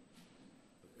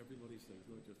 Everybody sings,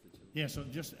 not just the children. Yes,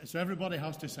 so everybody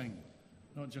has to sing,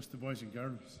 not just the boys and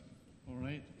girls. All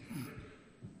right.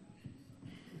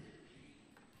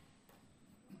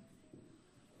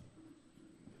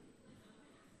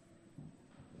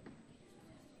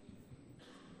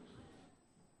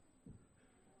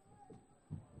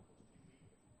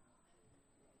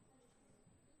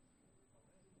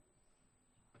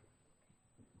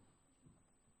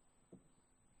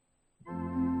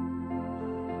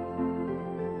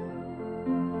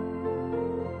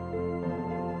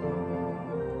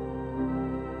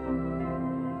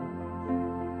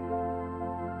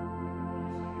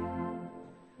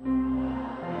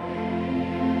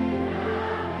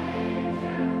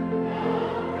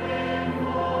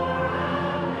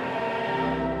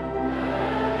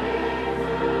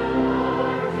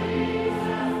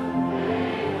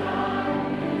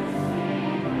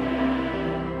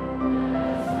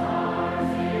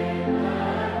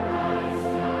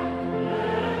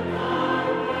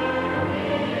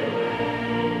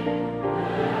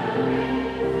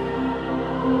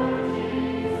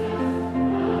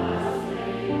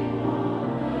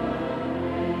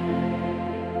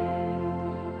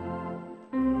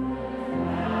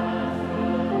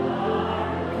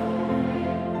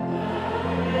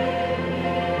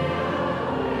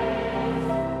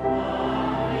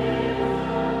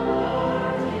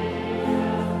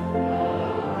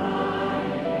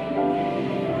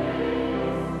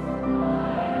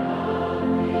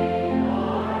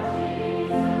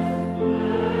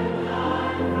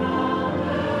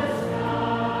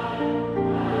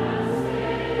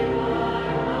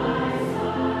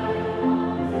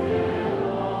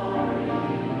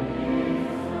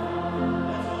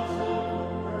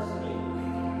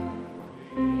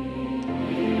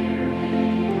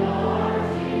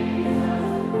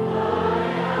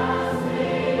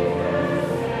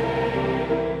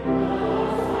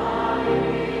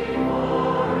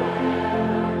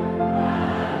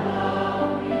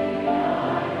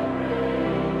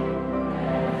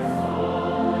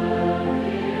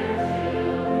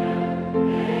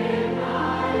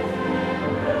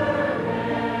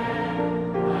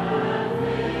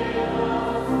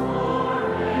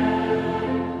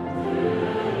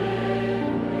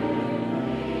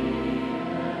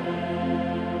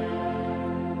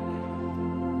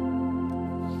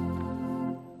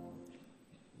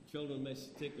 children may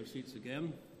take their seats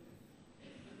again.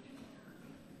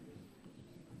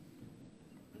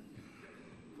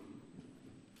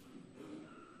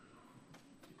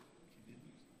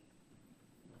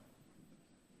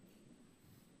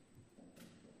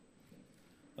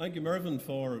 Thank you, Mervyn,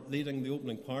 for leading the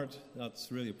opening part.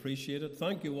 That's really appreciated.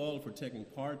 Thank you all for taking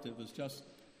part. It was just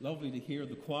lovely to hear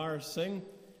the choir sing,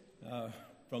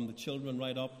 from the children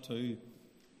right up to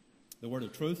the word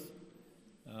of truth,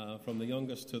 from the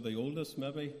youngest to the oldest,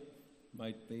 maybe,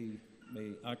 might be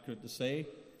accurate to say.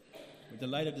 We're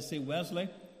delighted to see Wesley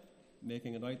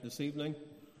making it out this evening.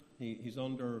 He's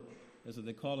under, as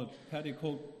they call it,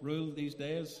 petticoat rule these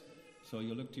days, so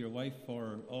you look to your wife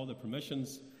for all the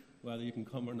permissions, whether you can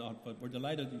come or not. But we're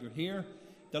delighted that you're here.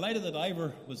 Delighted that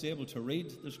Ivor was able to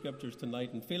read the scriptures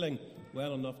tonight and feeling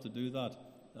well enough to do that.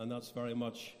 And that's very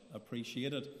much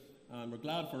appreciated. And we're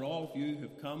glad for all of you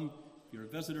who've come. If you're a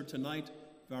visitor tonight,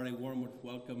 very warm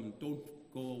welcome. And don't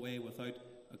go away without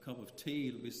a cup of tea.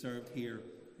 It'll be served here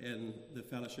in the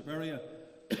fellowship area.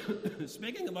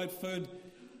 Speaking about food,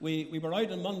 we were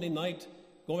out on Monday night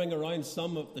going around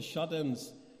some of the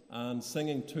shut-ins and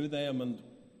singing to them, and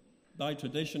by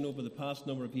tradition over the past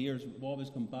number of years, we've always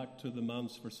come back to the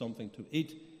manse for something to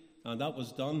eat, and that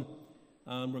was done.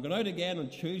 And we're going out again on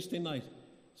Tuesday night,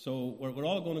 so we're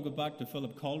all going to go back to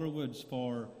Philip Calderwood's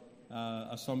for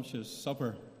a sumptuous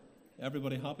supper.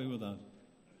 Everybody happy with that?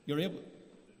 You're able?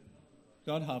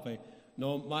 God happy?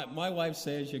 No, my wife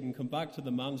says you can come back to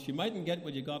the manse. You mightn't get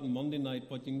what you got on Monday night,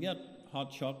 but you can get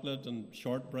hot chocolate and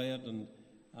shortbread and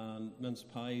mince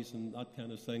pies and that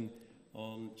kind of thing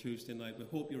on Tuesday night. We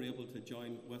hope you're able to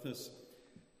join with us.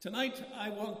 Tonight, I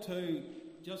want to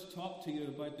just talk to you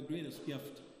about the greatest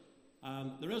gift.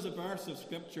 There is a verse of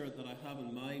Scripture that I have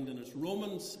in mind, and it's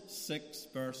Romans 6,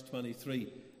 verse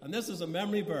 23. And this is a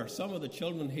memory verse. Some of the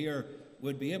children here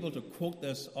would be able to quote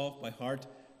this off by heart,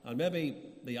 and maybe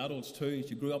the adults too. As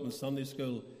you grew up in Sunday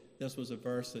school, this was a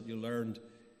verse that you learned.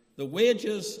 The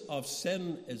wages of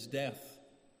sin is death,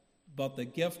 but the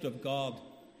gift of God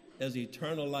is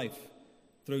eternal life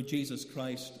through Jesus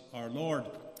Christ our Lord.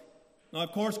 Now,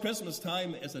 of course, Christmas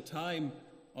time is a time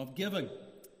of giving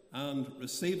and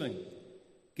receiving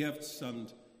gifts,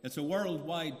 and it's a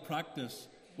worldwide practice.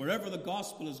 Wherever the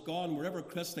gospel is gone, wherever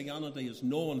Christianity is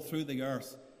known through the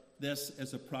earth, this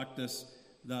is a practice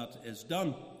that is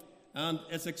done. And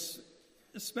it's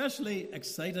especially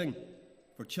exciting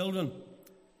for children.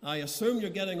 I assume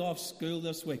you're getting off school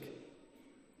this week.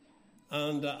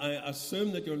 And I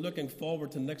assume that you're looking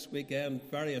forward to next weekend,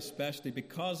 very especially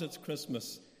because it's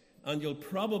Christmas. And you'll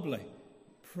probably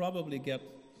get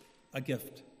a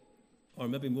gift, or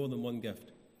maybe more than one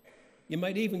gift. You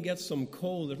might even get some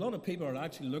coal. There's a lot of people are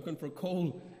actually looking for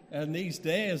coal in these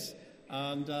days.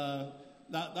 And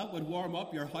that would warm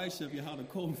up your house if you had a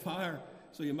coal fire.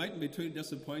 So you mightn't be too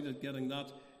disappointed getting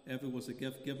that if it was a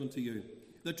gift given to you.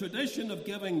 The tradition of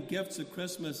giving gifts at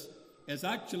Christmas is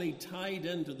actually tied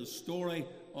into the story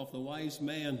of the wise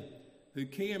men who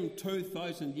came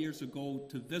 2,000 years ago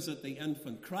to visit the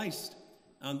infant Christ,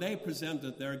 and they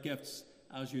presented their gifts,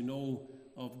 as you know,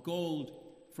 of gold,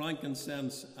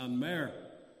 frankincense, and myrrh.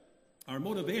 Our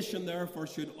motivation, therefore,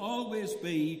 should always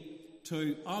be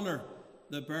to honour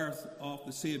the birth of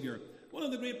the Saviour. One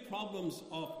of the great problems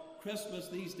of Christmas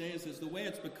these days is the way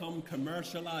it's become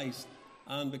commercialised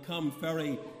and become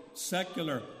very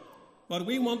secular. But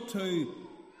we want to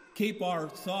keep our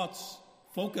thoughts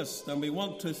focused, and we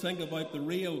want to think about the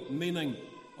real meaning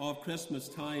of Christmas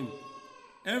time.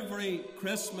 Every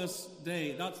Christmas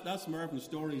day, that's Mervyn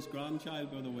Story's grandchild,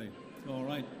 by the way. All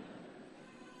right.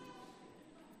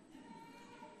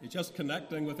 He's just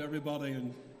connecting with everybody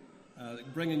and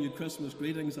bringing you Christmas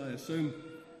greetings, I assume.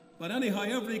 But anyhow,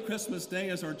 every Christmas day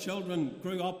as our children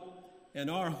grew up in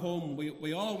our home,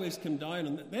 we always came down,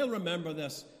 and they'll remember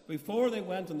this. Before they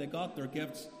went and they got their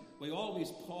gifts, we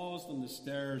always paused on the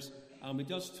stairs and we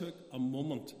just took a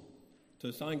moment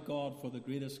to thank God for the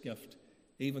greatest gift,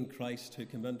 even Christ who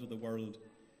came into the world.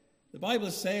 The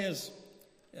Bible says,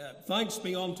 thanks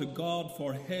be unto God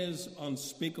for his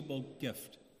unspeakable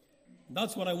gift.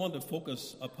 That's what I want to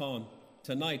focus upon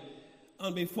tonight.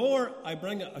 And before I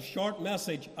bring a short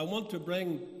message, I want to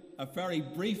bring a very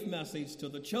brief message to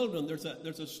the children. There's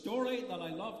a story that I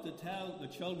love to tell the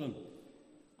children.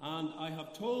 And I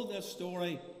have told this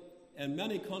story in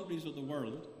many countries of the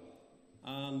world.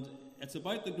 And it's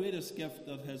about the greatest gift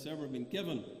that has ever been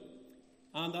given.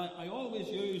 And I always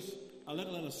use a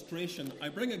little illustration. I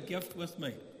bring a gift with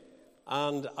me.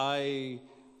 And I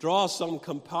draw some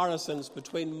comparisons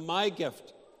between my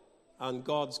gift and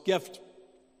God's gift.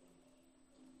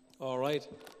 All right.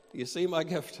 Do you see my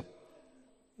gift?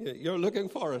 You're looking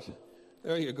for it.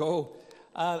 There you go.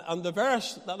 And the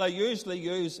verse that I usually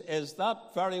use is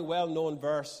that very well-known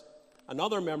verse,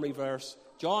 another memory verse,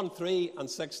 John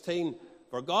 3:16.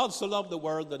 For God so loved the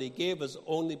world that he gave his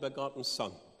only begotten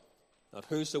Son, that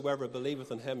whosoever believeth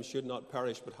in him should not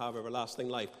perish but have everlasting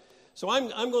life. So I'm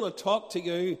going to talk to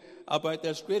you about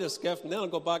this greatest gift, and then I'll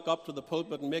go back up to the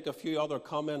pulpit and make a few other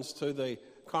comments to the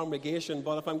congregation.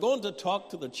 But if I'm going to talk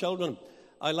to the children,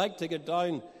 I like to get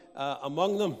down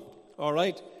among them, all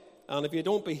right? And if you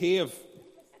don't behave,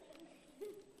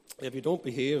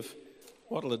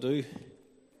 what'll I do?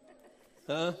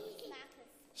 Huh?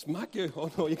 Smack you?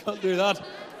 Oh no, you can't do that.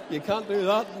 You can't do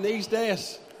that in these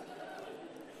days.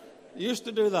 You used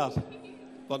to do that,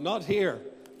 but not here.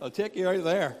 I'll take you out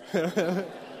there.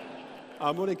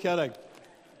 I'm only kidding.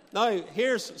 Now,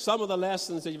 here's some of the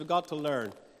lessons that you've got to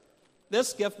learn.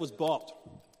 This gift was bought.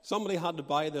 Somebody had to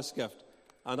buy this gift.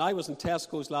 And I was in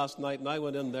Tesco's last night, and I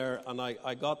went in there, and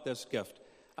I got this gift.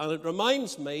 And it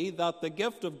reminds me that the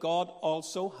gift of God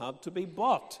also had to be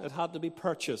bought. It had to be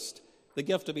purchased. The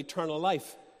gift of eternal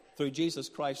life through Jesus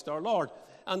Christ our Lord.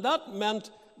 And that meant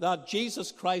that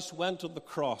Jesus Christ went to the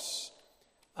cross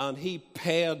and he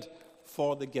paid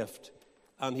for the gift.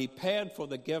 And he paid for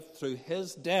the gift through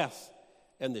his death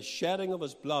and the shedding of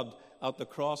his blood at the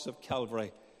cross of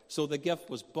Calvary. So the gift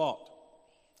was bought.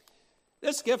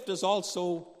 This gift is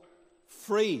also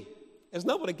free. Isn't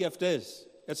that what a gift is?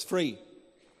 It's free.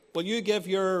 Will you give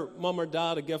your mum or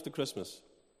dad a gift at Christmas?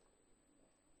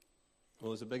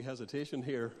 Well, there's a big hesitation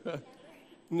here.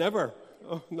 Never.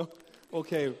 Oh, no.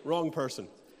 Okay, wrong person.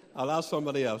 I'll ask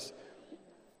somebody else.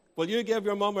 Will you give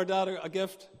your mum or dad a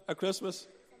gift at Christmas?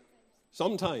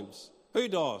 Sometimes. Who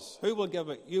does? Who will give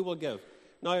it? You will give.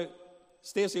 Now,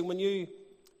 Stacey,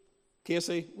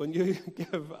 Casey, when you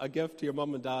give a gift to your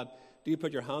mum and dad, do you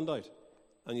put your hand out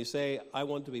and you say, I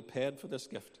want to be paid for this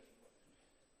gift?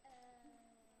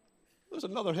 There's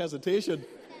another hesitation.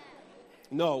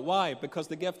 No, why? Because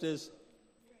the gift is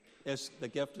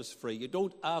free. You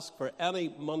don't ask for any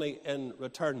money in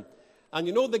return. And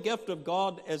you know the gift of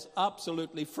God is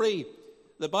absolutely free.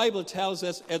 The Bible tells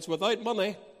us it's without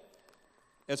money,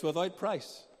 it's without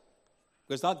price.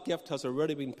 Because that gift has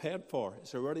already been paid for.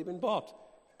 It's already been bought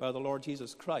by the Lord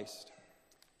Jesus Christ.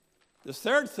 The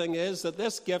third thing is that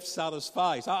this gift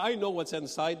satisfies. I know what's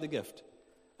inside the gift.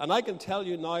 And I can tell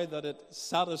you now that it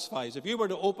satisfies. If you were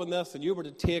to open this and you were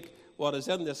to take what is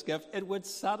in this gift, it would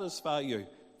satisfy you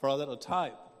for a little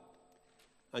time.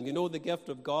 And you know the gift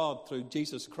of God through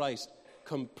Jesus Christ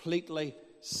completely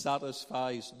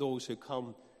satisfies those who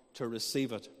come to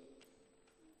receive it.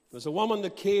 There's a woman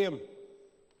that came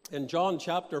in John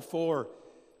chapter 4,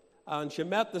 and she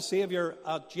met the Savior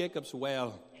at Jacob's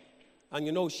well. And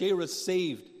you know, she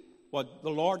received what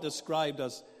the Lord described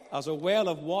as a well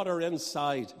of water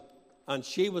inside. And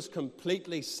she was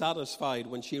completely satisfied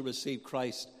when she received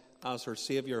Christ as her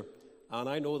Savior. And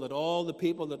I know that all the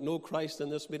people that know Christ in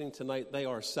this meeting tonight, they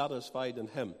are satisfied in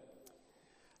him.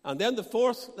 And then the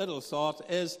fourth little thought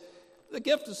is the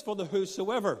gift is for the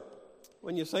whosoever.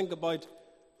 When you think about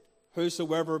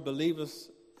whosoever believeth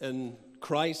in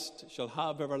Christ shall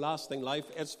have everlasting life,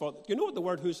 it's for, you know what the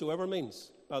word whosoever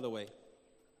means, by the way?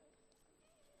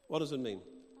 What does it mean?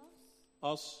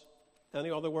 Us. Any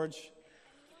other words?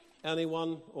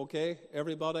 Anyone? Okay.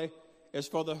 Everybody. It's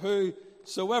for the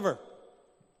whosoever.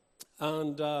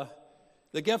 And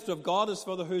the gift of God is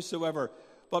for the whosoever.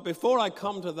 But before I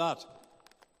come to that,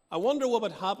 I wonder what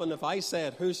would happen if I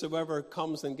said whosoever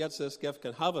comes and gets this gift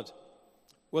can have it.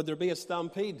 Would there be a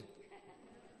stampede?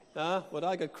 Would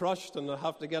I get crushed and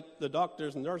have to get the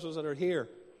doctors and nurses that are here?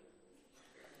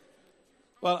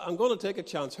 Well, I'm going to take a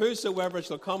chance. Whosoever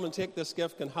shall come and take this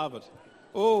gift can have it.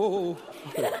 Oh,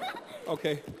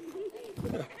 okay.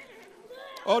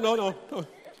 Oh, no.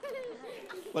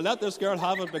 Well, let this girl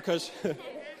have it because...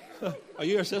 Are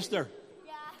you her sister?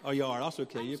 Yeah. Oh, you are. That's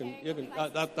okay. You can.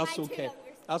 That's okay.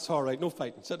 That's all right. No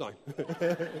fighting. Sit down.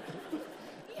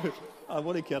 I'm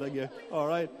only kidding you. All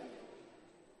right.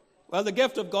 Well, the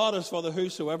gift of God is for the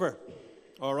whosoever.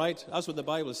 All right. That's what the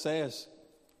Bible says.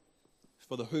 It's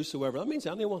for the whosoever. That means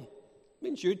anyone. It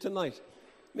means you tonight.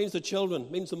 It means the children.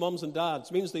 It means the mums and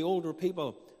dads. It means the older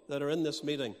people that are in this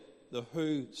meeting. The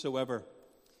whosoever.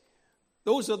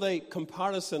 Those are the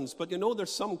comparisons. But you know,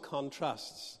 there's some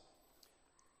contrasts.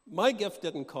 My gift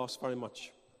didn't cost very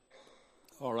much.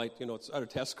 All right, you know, it's out of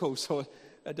Tesco, so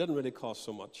it didn't really cost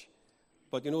so much.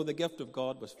 But you know, the gift of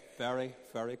God was very,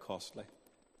 very costly.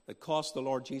 It cost the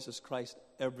Lord Jesus Christ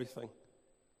everything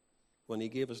when he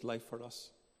gave his life for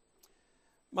us.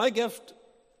 My gift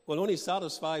will only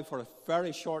satisfy for a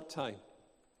very short time.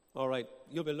 All right,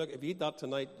 you'll be if you eat that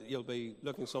tonight, you'll be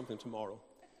looking something tomorrow.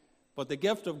 But the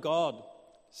gift of God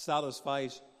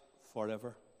satisfies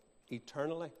forever,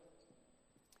 eternally.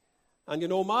 And you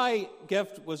know, my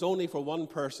gift was only for one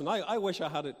person. I wish I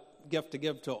had a gift to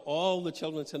give to all the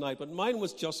children tonight, but mine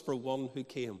was just for one who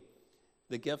came.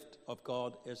 The gift of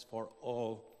God is for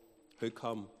all who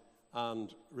come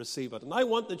and receive it. And I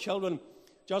want the children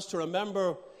just to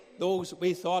remember those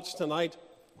wee thoughts tonight.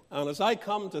 And as I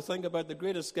come to think about the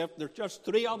greatest gift, there's just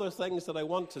three other things that I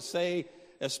want to say,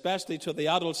 especially to the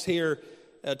adults here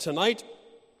tonight.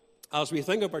 As we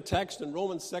think of our text in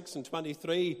Romans 6 and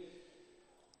 23,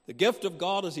 the gift of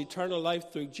God is eternal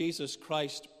life through Jesus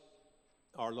Christ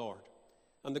our Lord.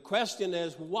 And the question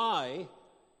is, why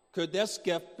could this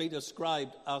gift be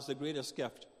described as the greatest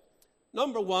gift?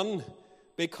 Number one,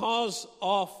 because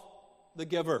of the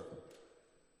giver.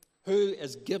 Who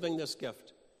is giving this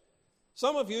gift?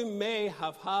 Some of you may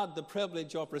have had the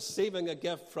privilege of receiving a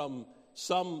gift from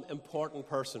some important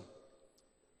person.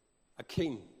 A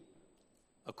king,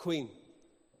 a queen,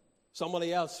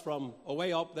 somebody else from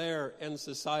away up there in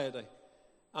society.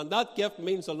 And that gift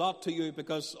means a lot to you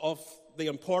because of the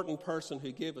important person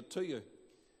who gave it to you.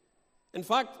 In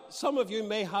fact, some of you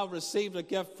may have received a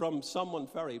gift from someone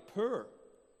very poor.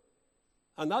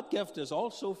 And that gift is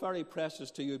also very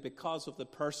precious to you because of the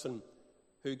person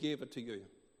who gave it to you.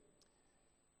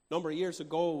 A number of years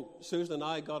ago, Susan and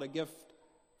I got a gift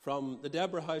from the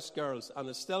Deborah House girls, and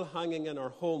it's still hanging in our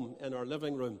home, in our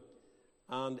living room.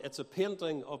 And it's a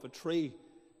painting of a tree.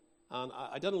 And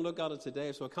I didn't look at it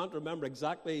today, so I can't remember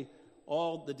exactly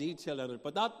all the detail in it.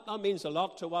 But that means a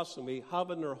lot to us, and we have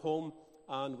it in our home,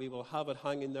 and we will have it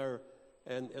hanging there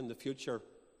in the future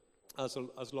as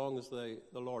long as the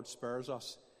Lord spares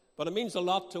us. But it means a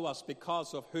lot to us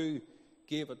because of who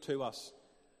gave it to us.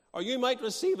 Or you might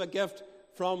receive a gift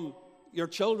from your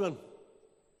children.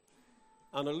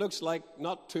 And it looks like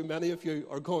not too many of you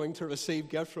are going to receive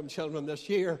gifts from children this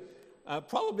year,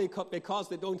 probably because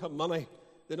they don't have money.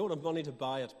 They don't have money to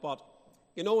buy it. But,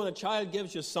 you know, when a child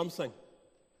gives you something,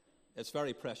 it's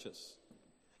very precious.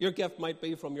 Your gift might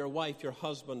be from your wife, your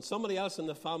husband, somebody else in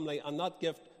the family, and that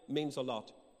gift means a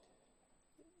lot.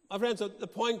 My friends, the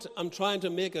point I'm trying to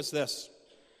make is this,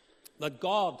 that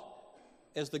God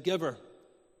is the giver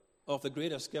of the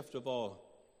greatest gift of all.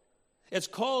 It's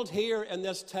called here in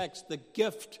this text the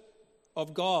gift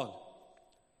of God.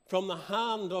 From the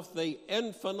hand of the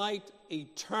infinite,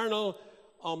 eternal,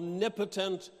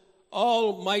 omnipotent,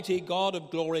 almighty God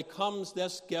of glory comes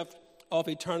this gift of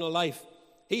eternal life.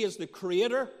 He is the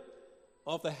creator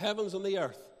of the heavens and the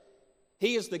earth.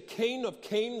 He is the King of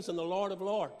kings and the Lord of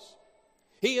lords.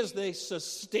 He is the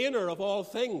sustainer of all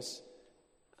things.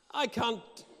 I can't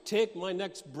take my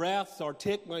next breath or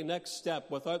take my next step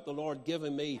without the Lord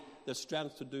giving me the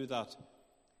strength to do that.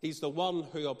 He's the one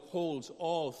who upholds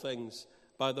all things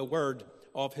by the word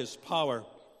of his power.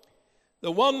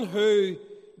 The one who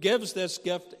gives this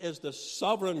gift is the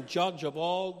sovereign judge of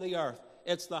all the earth.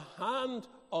 It's the hand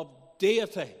of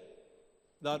deity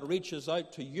that reaches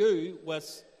out to you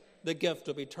with the gift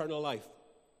of eternal life.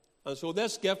 And so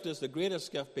this gift is the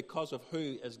greatest gift because of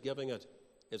who is giving it.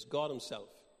 It's God himself.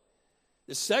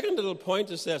 The second little point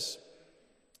is this,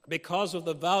 because of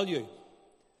the value.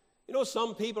 You know,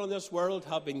 some people in this world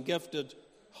have been gifted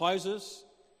houses,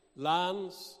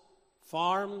 lands,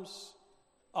 farms,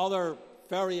 other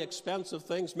very expensive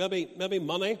things, maybe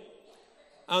money.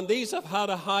 And these have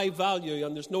had a high value,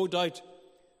 and there's no doubt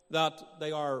that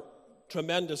they are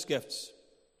tremendous gifts.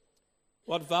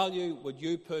 What value would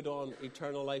you put on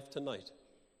eternal life tonight?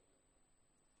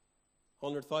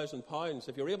 £100,000.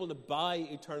 If you're able to buy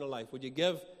eternal life, would you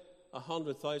give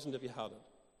 £100,000 if you had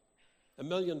it? £1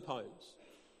 million.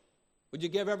 Would you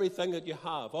give everything that you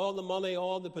have, all the money,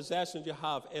 all the possessions you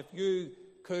have, if you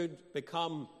could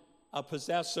become a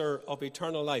possessor of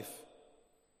eternal life?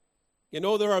 You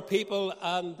know, there are people,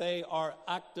 and they are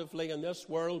actively in this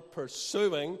world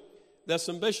pursuing this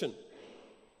ambition.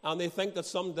 And they think that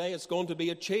someday it's going to be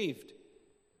achieved.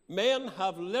 Men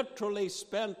have literally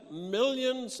spent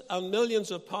millions and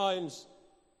millions of pounds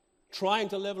trying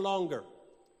to live longer,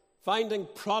 finding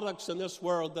products in this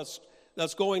world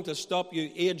that's going to stop you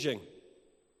aging.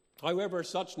 However,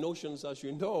 such notions, as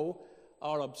you know,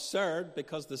 are absurd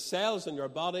because the cells in your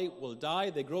body will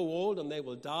die. They grow old and they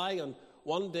will die, and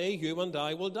one day you and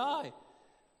I will die.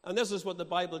 And this is what the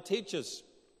Bible teaches.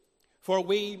 For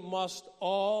we must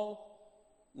all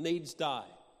needs die.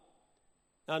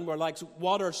 And we're like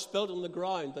water spilt on the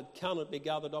ground that cannot be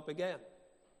gathered up again.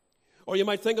 Or you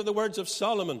might think of the words of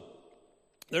Solomon.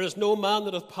 There is no man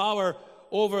that hath power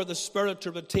over the spirit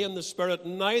to retain the spirit,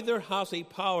 neither hath he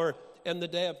power in the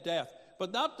day of death.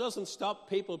 But that doesn't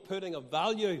stop people putting a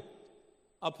value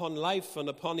upon life and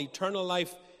upon eternal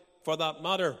life for that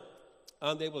matter,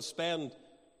 and they will spend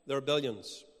their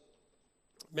billions.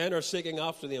 Men are seeking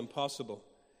after the impossible.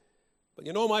 But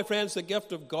you know, my friends, the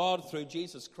gift of God through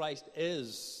Jesus Christ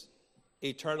is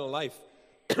eternal life.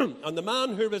 And the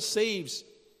man who receives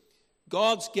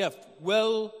God's gift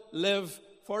will live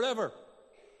forever.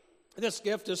 This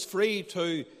gift is free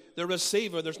to the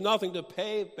receiver. There's nothing to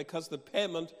pay because the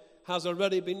payment has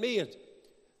already been made.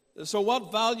 So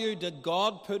what value did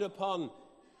God put upon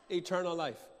eternal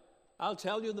life? I'll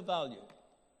tell you the value.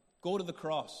 Go to the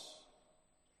cross.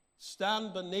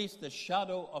 Stand beneath the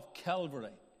shadow of Calvary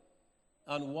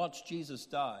and watch Jesus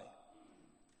die.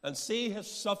 And see his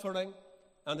suffering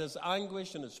and his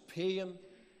anguish and his pain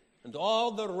and all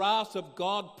the wrath of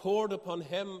God poured upon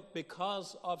him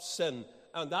because of sin.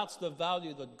 And that's the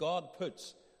value that God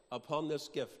puts upon this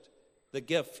gift, the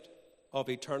gift of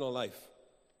eternal life.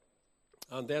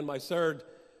 And then my third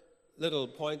little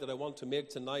point that I want to make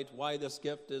tonight, why this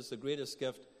gift is the greatest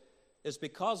gift, is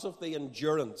because of the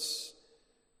endurance.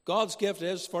 God's gift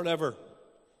is forever.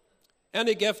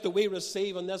 Any gift that we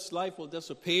receive in this life will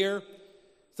disappear.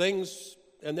 Things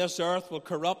in this earth will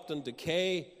corrupt and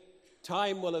decay.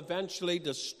 Time will eventually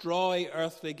destroy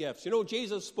earthly gifts. You know,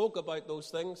 Jesus spoke about those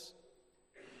things.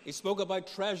 He spoke about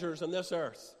treasures in this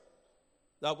earth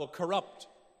that will corrupt.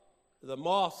 The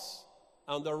moths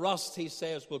and the rust, he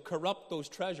says, will corrupt those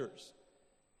treasures.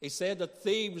 He said that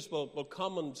thieves will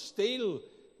come and steal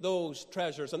those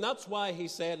treasures. And that's why he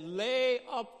said, lay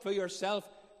up for yourself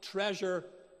treasure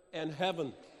in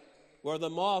heaven, where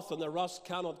the moth and the rust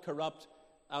cannot corrupt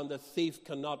and the thief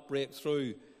cannot break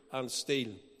through and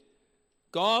steal.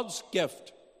 God's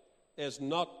gift is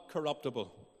not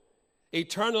corruptible.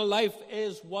 Eternal life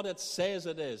is what it says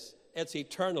it is. It's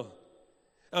eternal.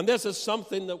 And this is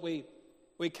something that we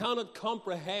cannot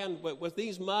comprehend with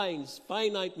these minds,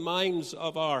 finite minds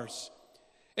of ours.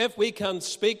 If we can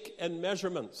speak in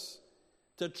measurements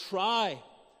to try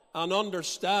and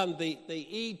understand the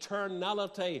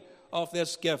eternality of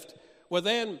this gift, well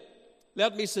then,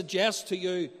 let me suggest to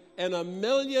you, in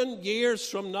 1,000,000 years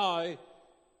from now,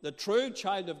 the true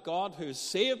child of God who is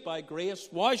saved by grace,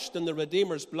 washed in the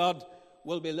Redeemer's blood,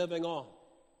 will be living on.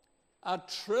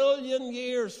 1,000,000,000,000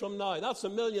 years from now, that's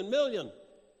 1,000,000,000,000,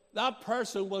 that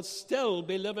person will still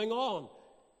be living on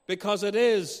because it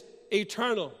is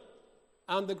eternal.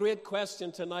 And the great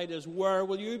question tonight is, where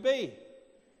will you be?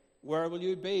 Where will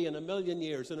you be in 1,000,000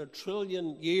 years, in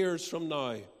 1,000,000,000,000 years from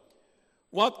now?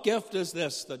 What gift is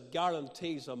this that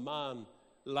guarantees a man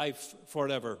life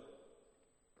forever?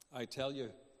 I tell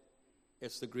you,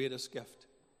 it's the greatest gift.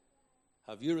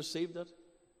 Have you received it?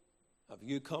 Have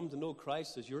you come to know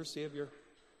Christ as your Savior?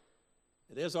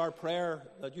 It is our prayer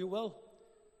that you will.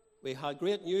 We had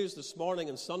great news this morning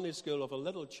in Sunday school of a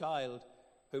little child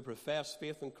who professed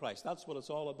faith in Christ. That's what it's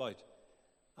all about.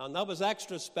 And that was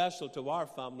extra special to our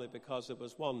family because it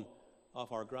was one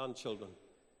of our grandchildren.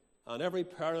 And every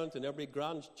parent and every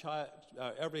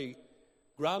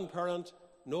grandparent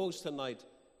knows tonight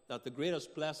that the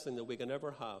greatest blessing that we can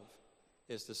ever have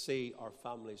is to see our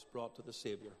families brought to the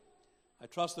Savior. I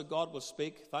trust that God will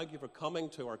speak. Thank you for coming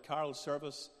to our carol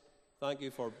service. Thank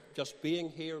you for just being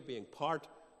here, being part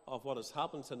of what has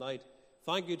happened tonight.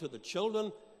 Thank you to the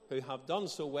children who have done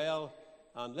so well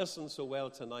and listened so well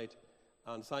tonight.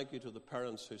 And thank you to the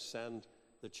parents who send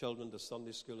the children to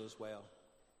Sunday school as well.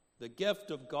 The gift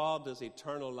of God is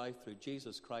eternal life through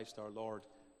Jesus Christ our Lord.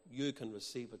 You can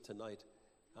receive it tonight.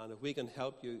 And if we can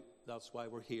help you, that's why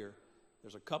we're here.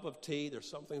 There's a cup of tea, there's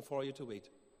something for you to eat.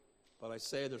 But I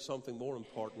say there's something more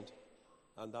important,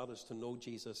 and that is to know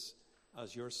Jesus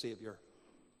as your Savior.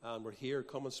 And we're here.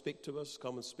 Come and speak to us.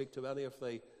 Come and speak to any of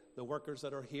the workers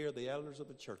that are here, the elders of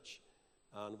the church.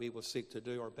 And we will seek to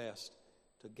do our best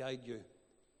to guide you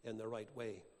in the right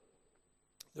way.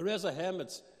 There is a hymn.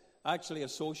 It's actually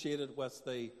associated with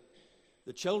the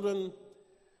children.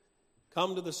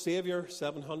 Come to the Savior,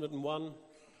 701.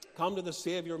 Come to the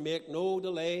Savior, make no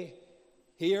delay.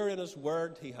 Here in his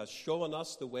word he has shown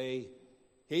us the way.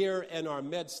 Here in our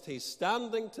midst he's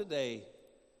standing today.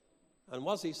 And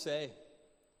what's he say?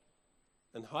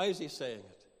 And how is he saying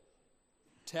it?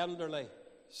 Tenderly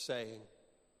saying,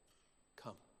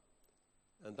 come.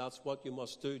 And that's what you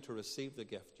must do to receive the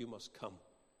gift. You must come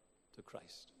to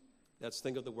Christ. Let's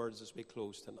think of the words as we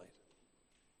close tonight.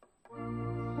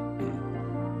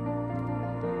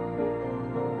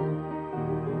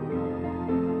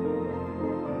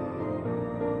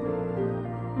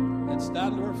 Let's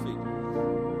stand to our feet.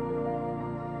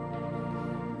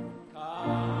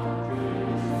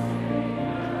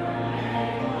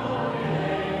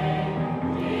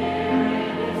 Here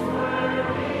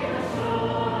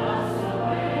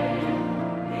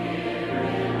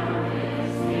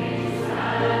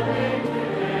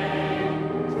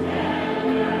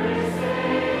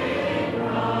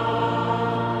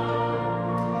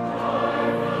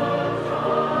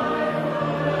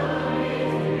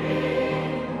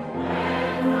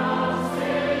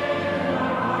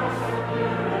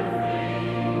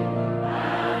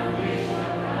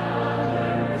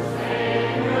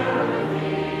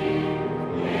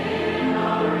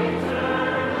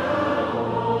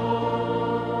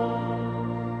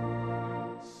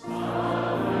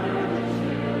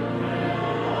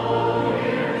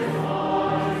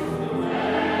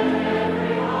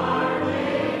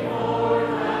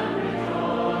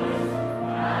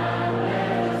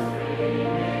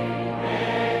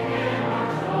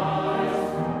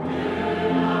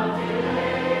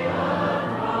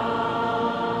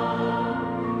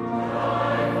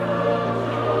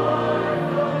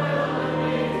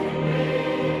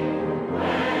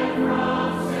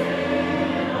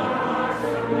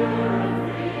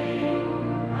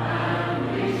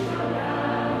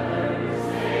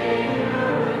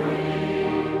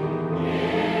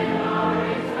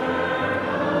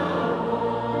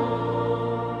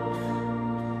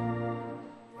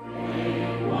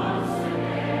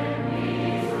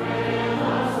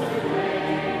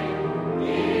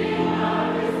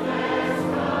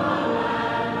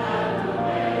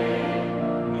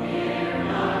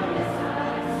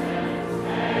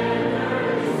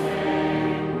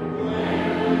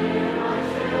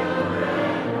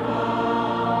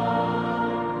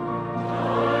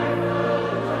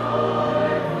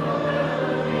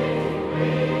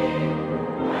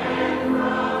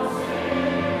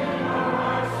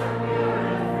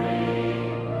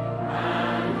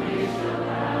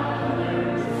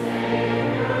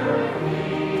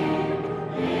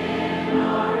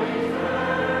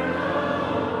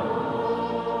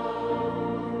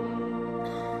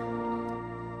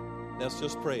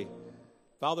just pray.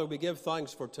 Father, we give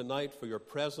thanks for tonight, for your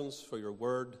presence, for your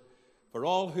word, for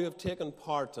all who have taken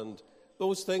part, and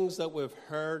those things that we've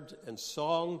heard in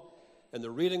song, in the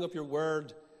reading of your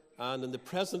word, and in the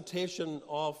presentation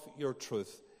of your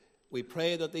truth. We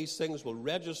pray that these things will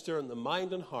register in the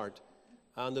mind and heart,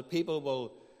 and that people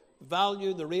will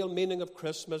value the real meaning of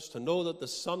Christmas, to know that the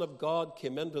Son of God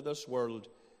came into this world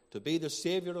to be the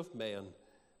Savior of men.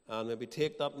 And may we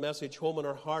take that message home in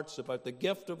our hearts about the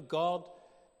gift of God,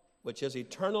 which is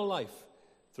eternal life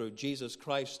through Jesus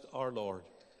Christ our Lord.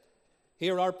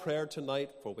 Hear our prayer tonight,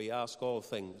 for we ask all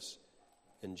things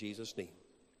in Jesus' name.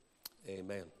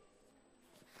 Amen.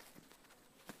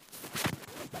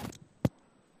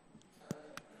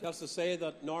 Just to say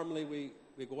that normally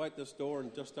we go out this door,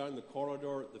 and just down the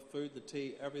corridor, the food, the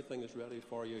tea, everything is ready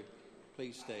for you.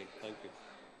 Please stay. Thank you.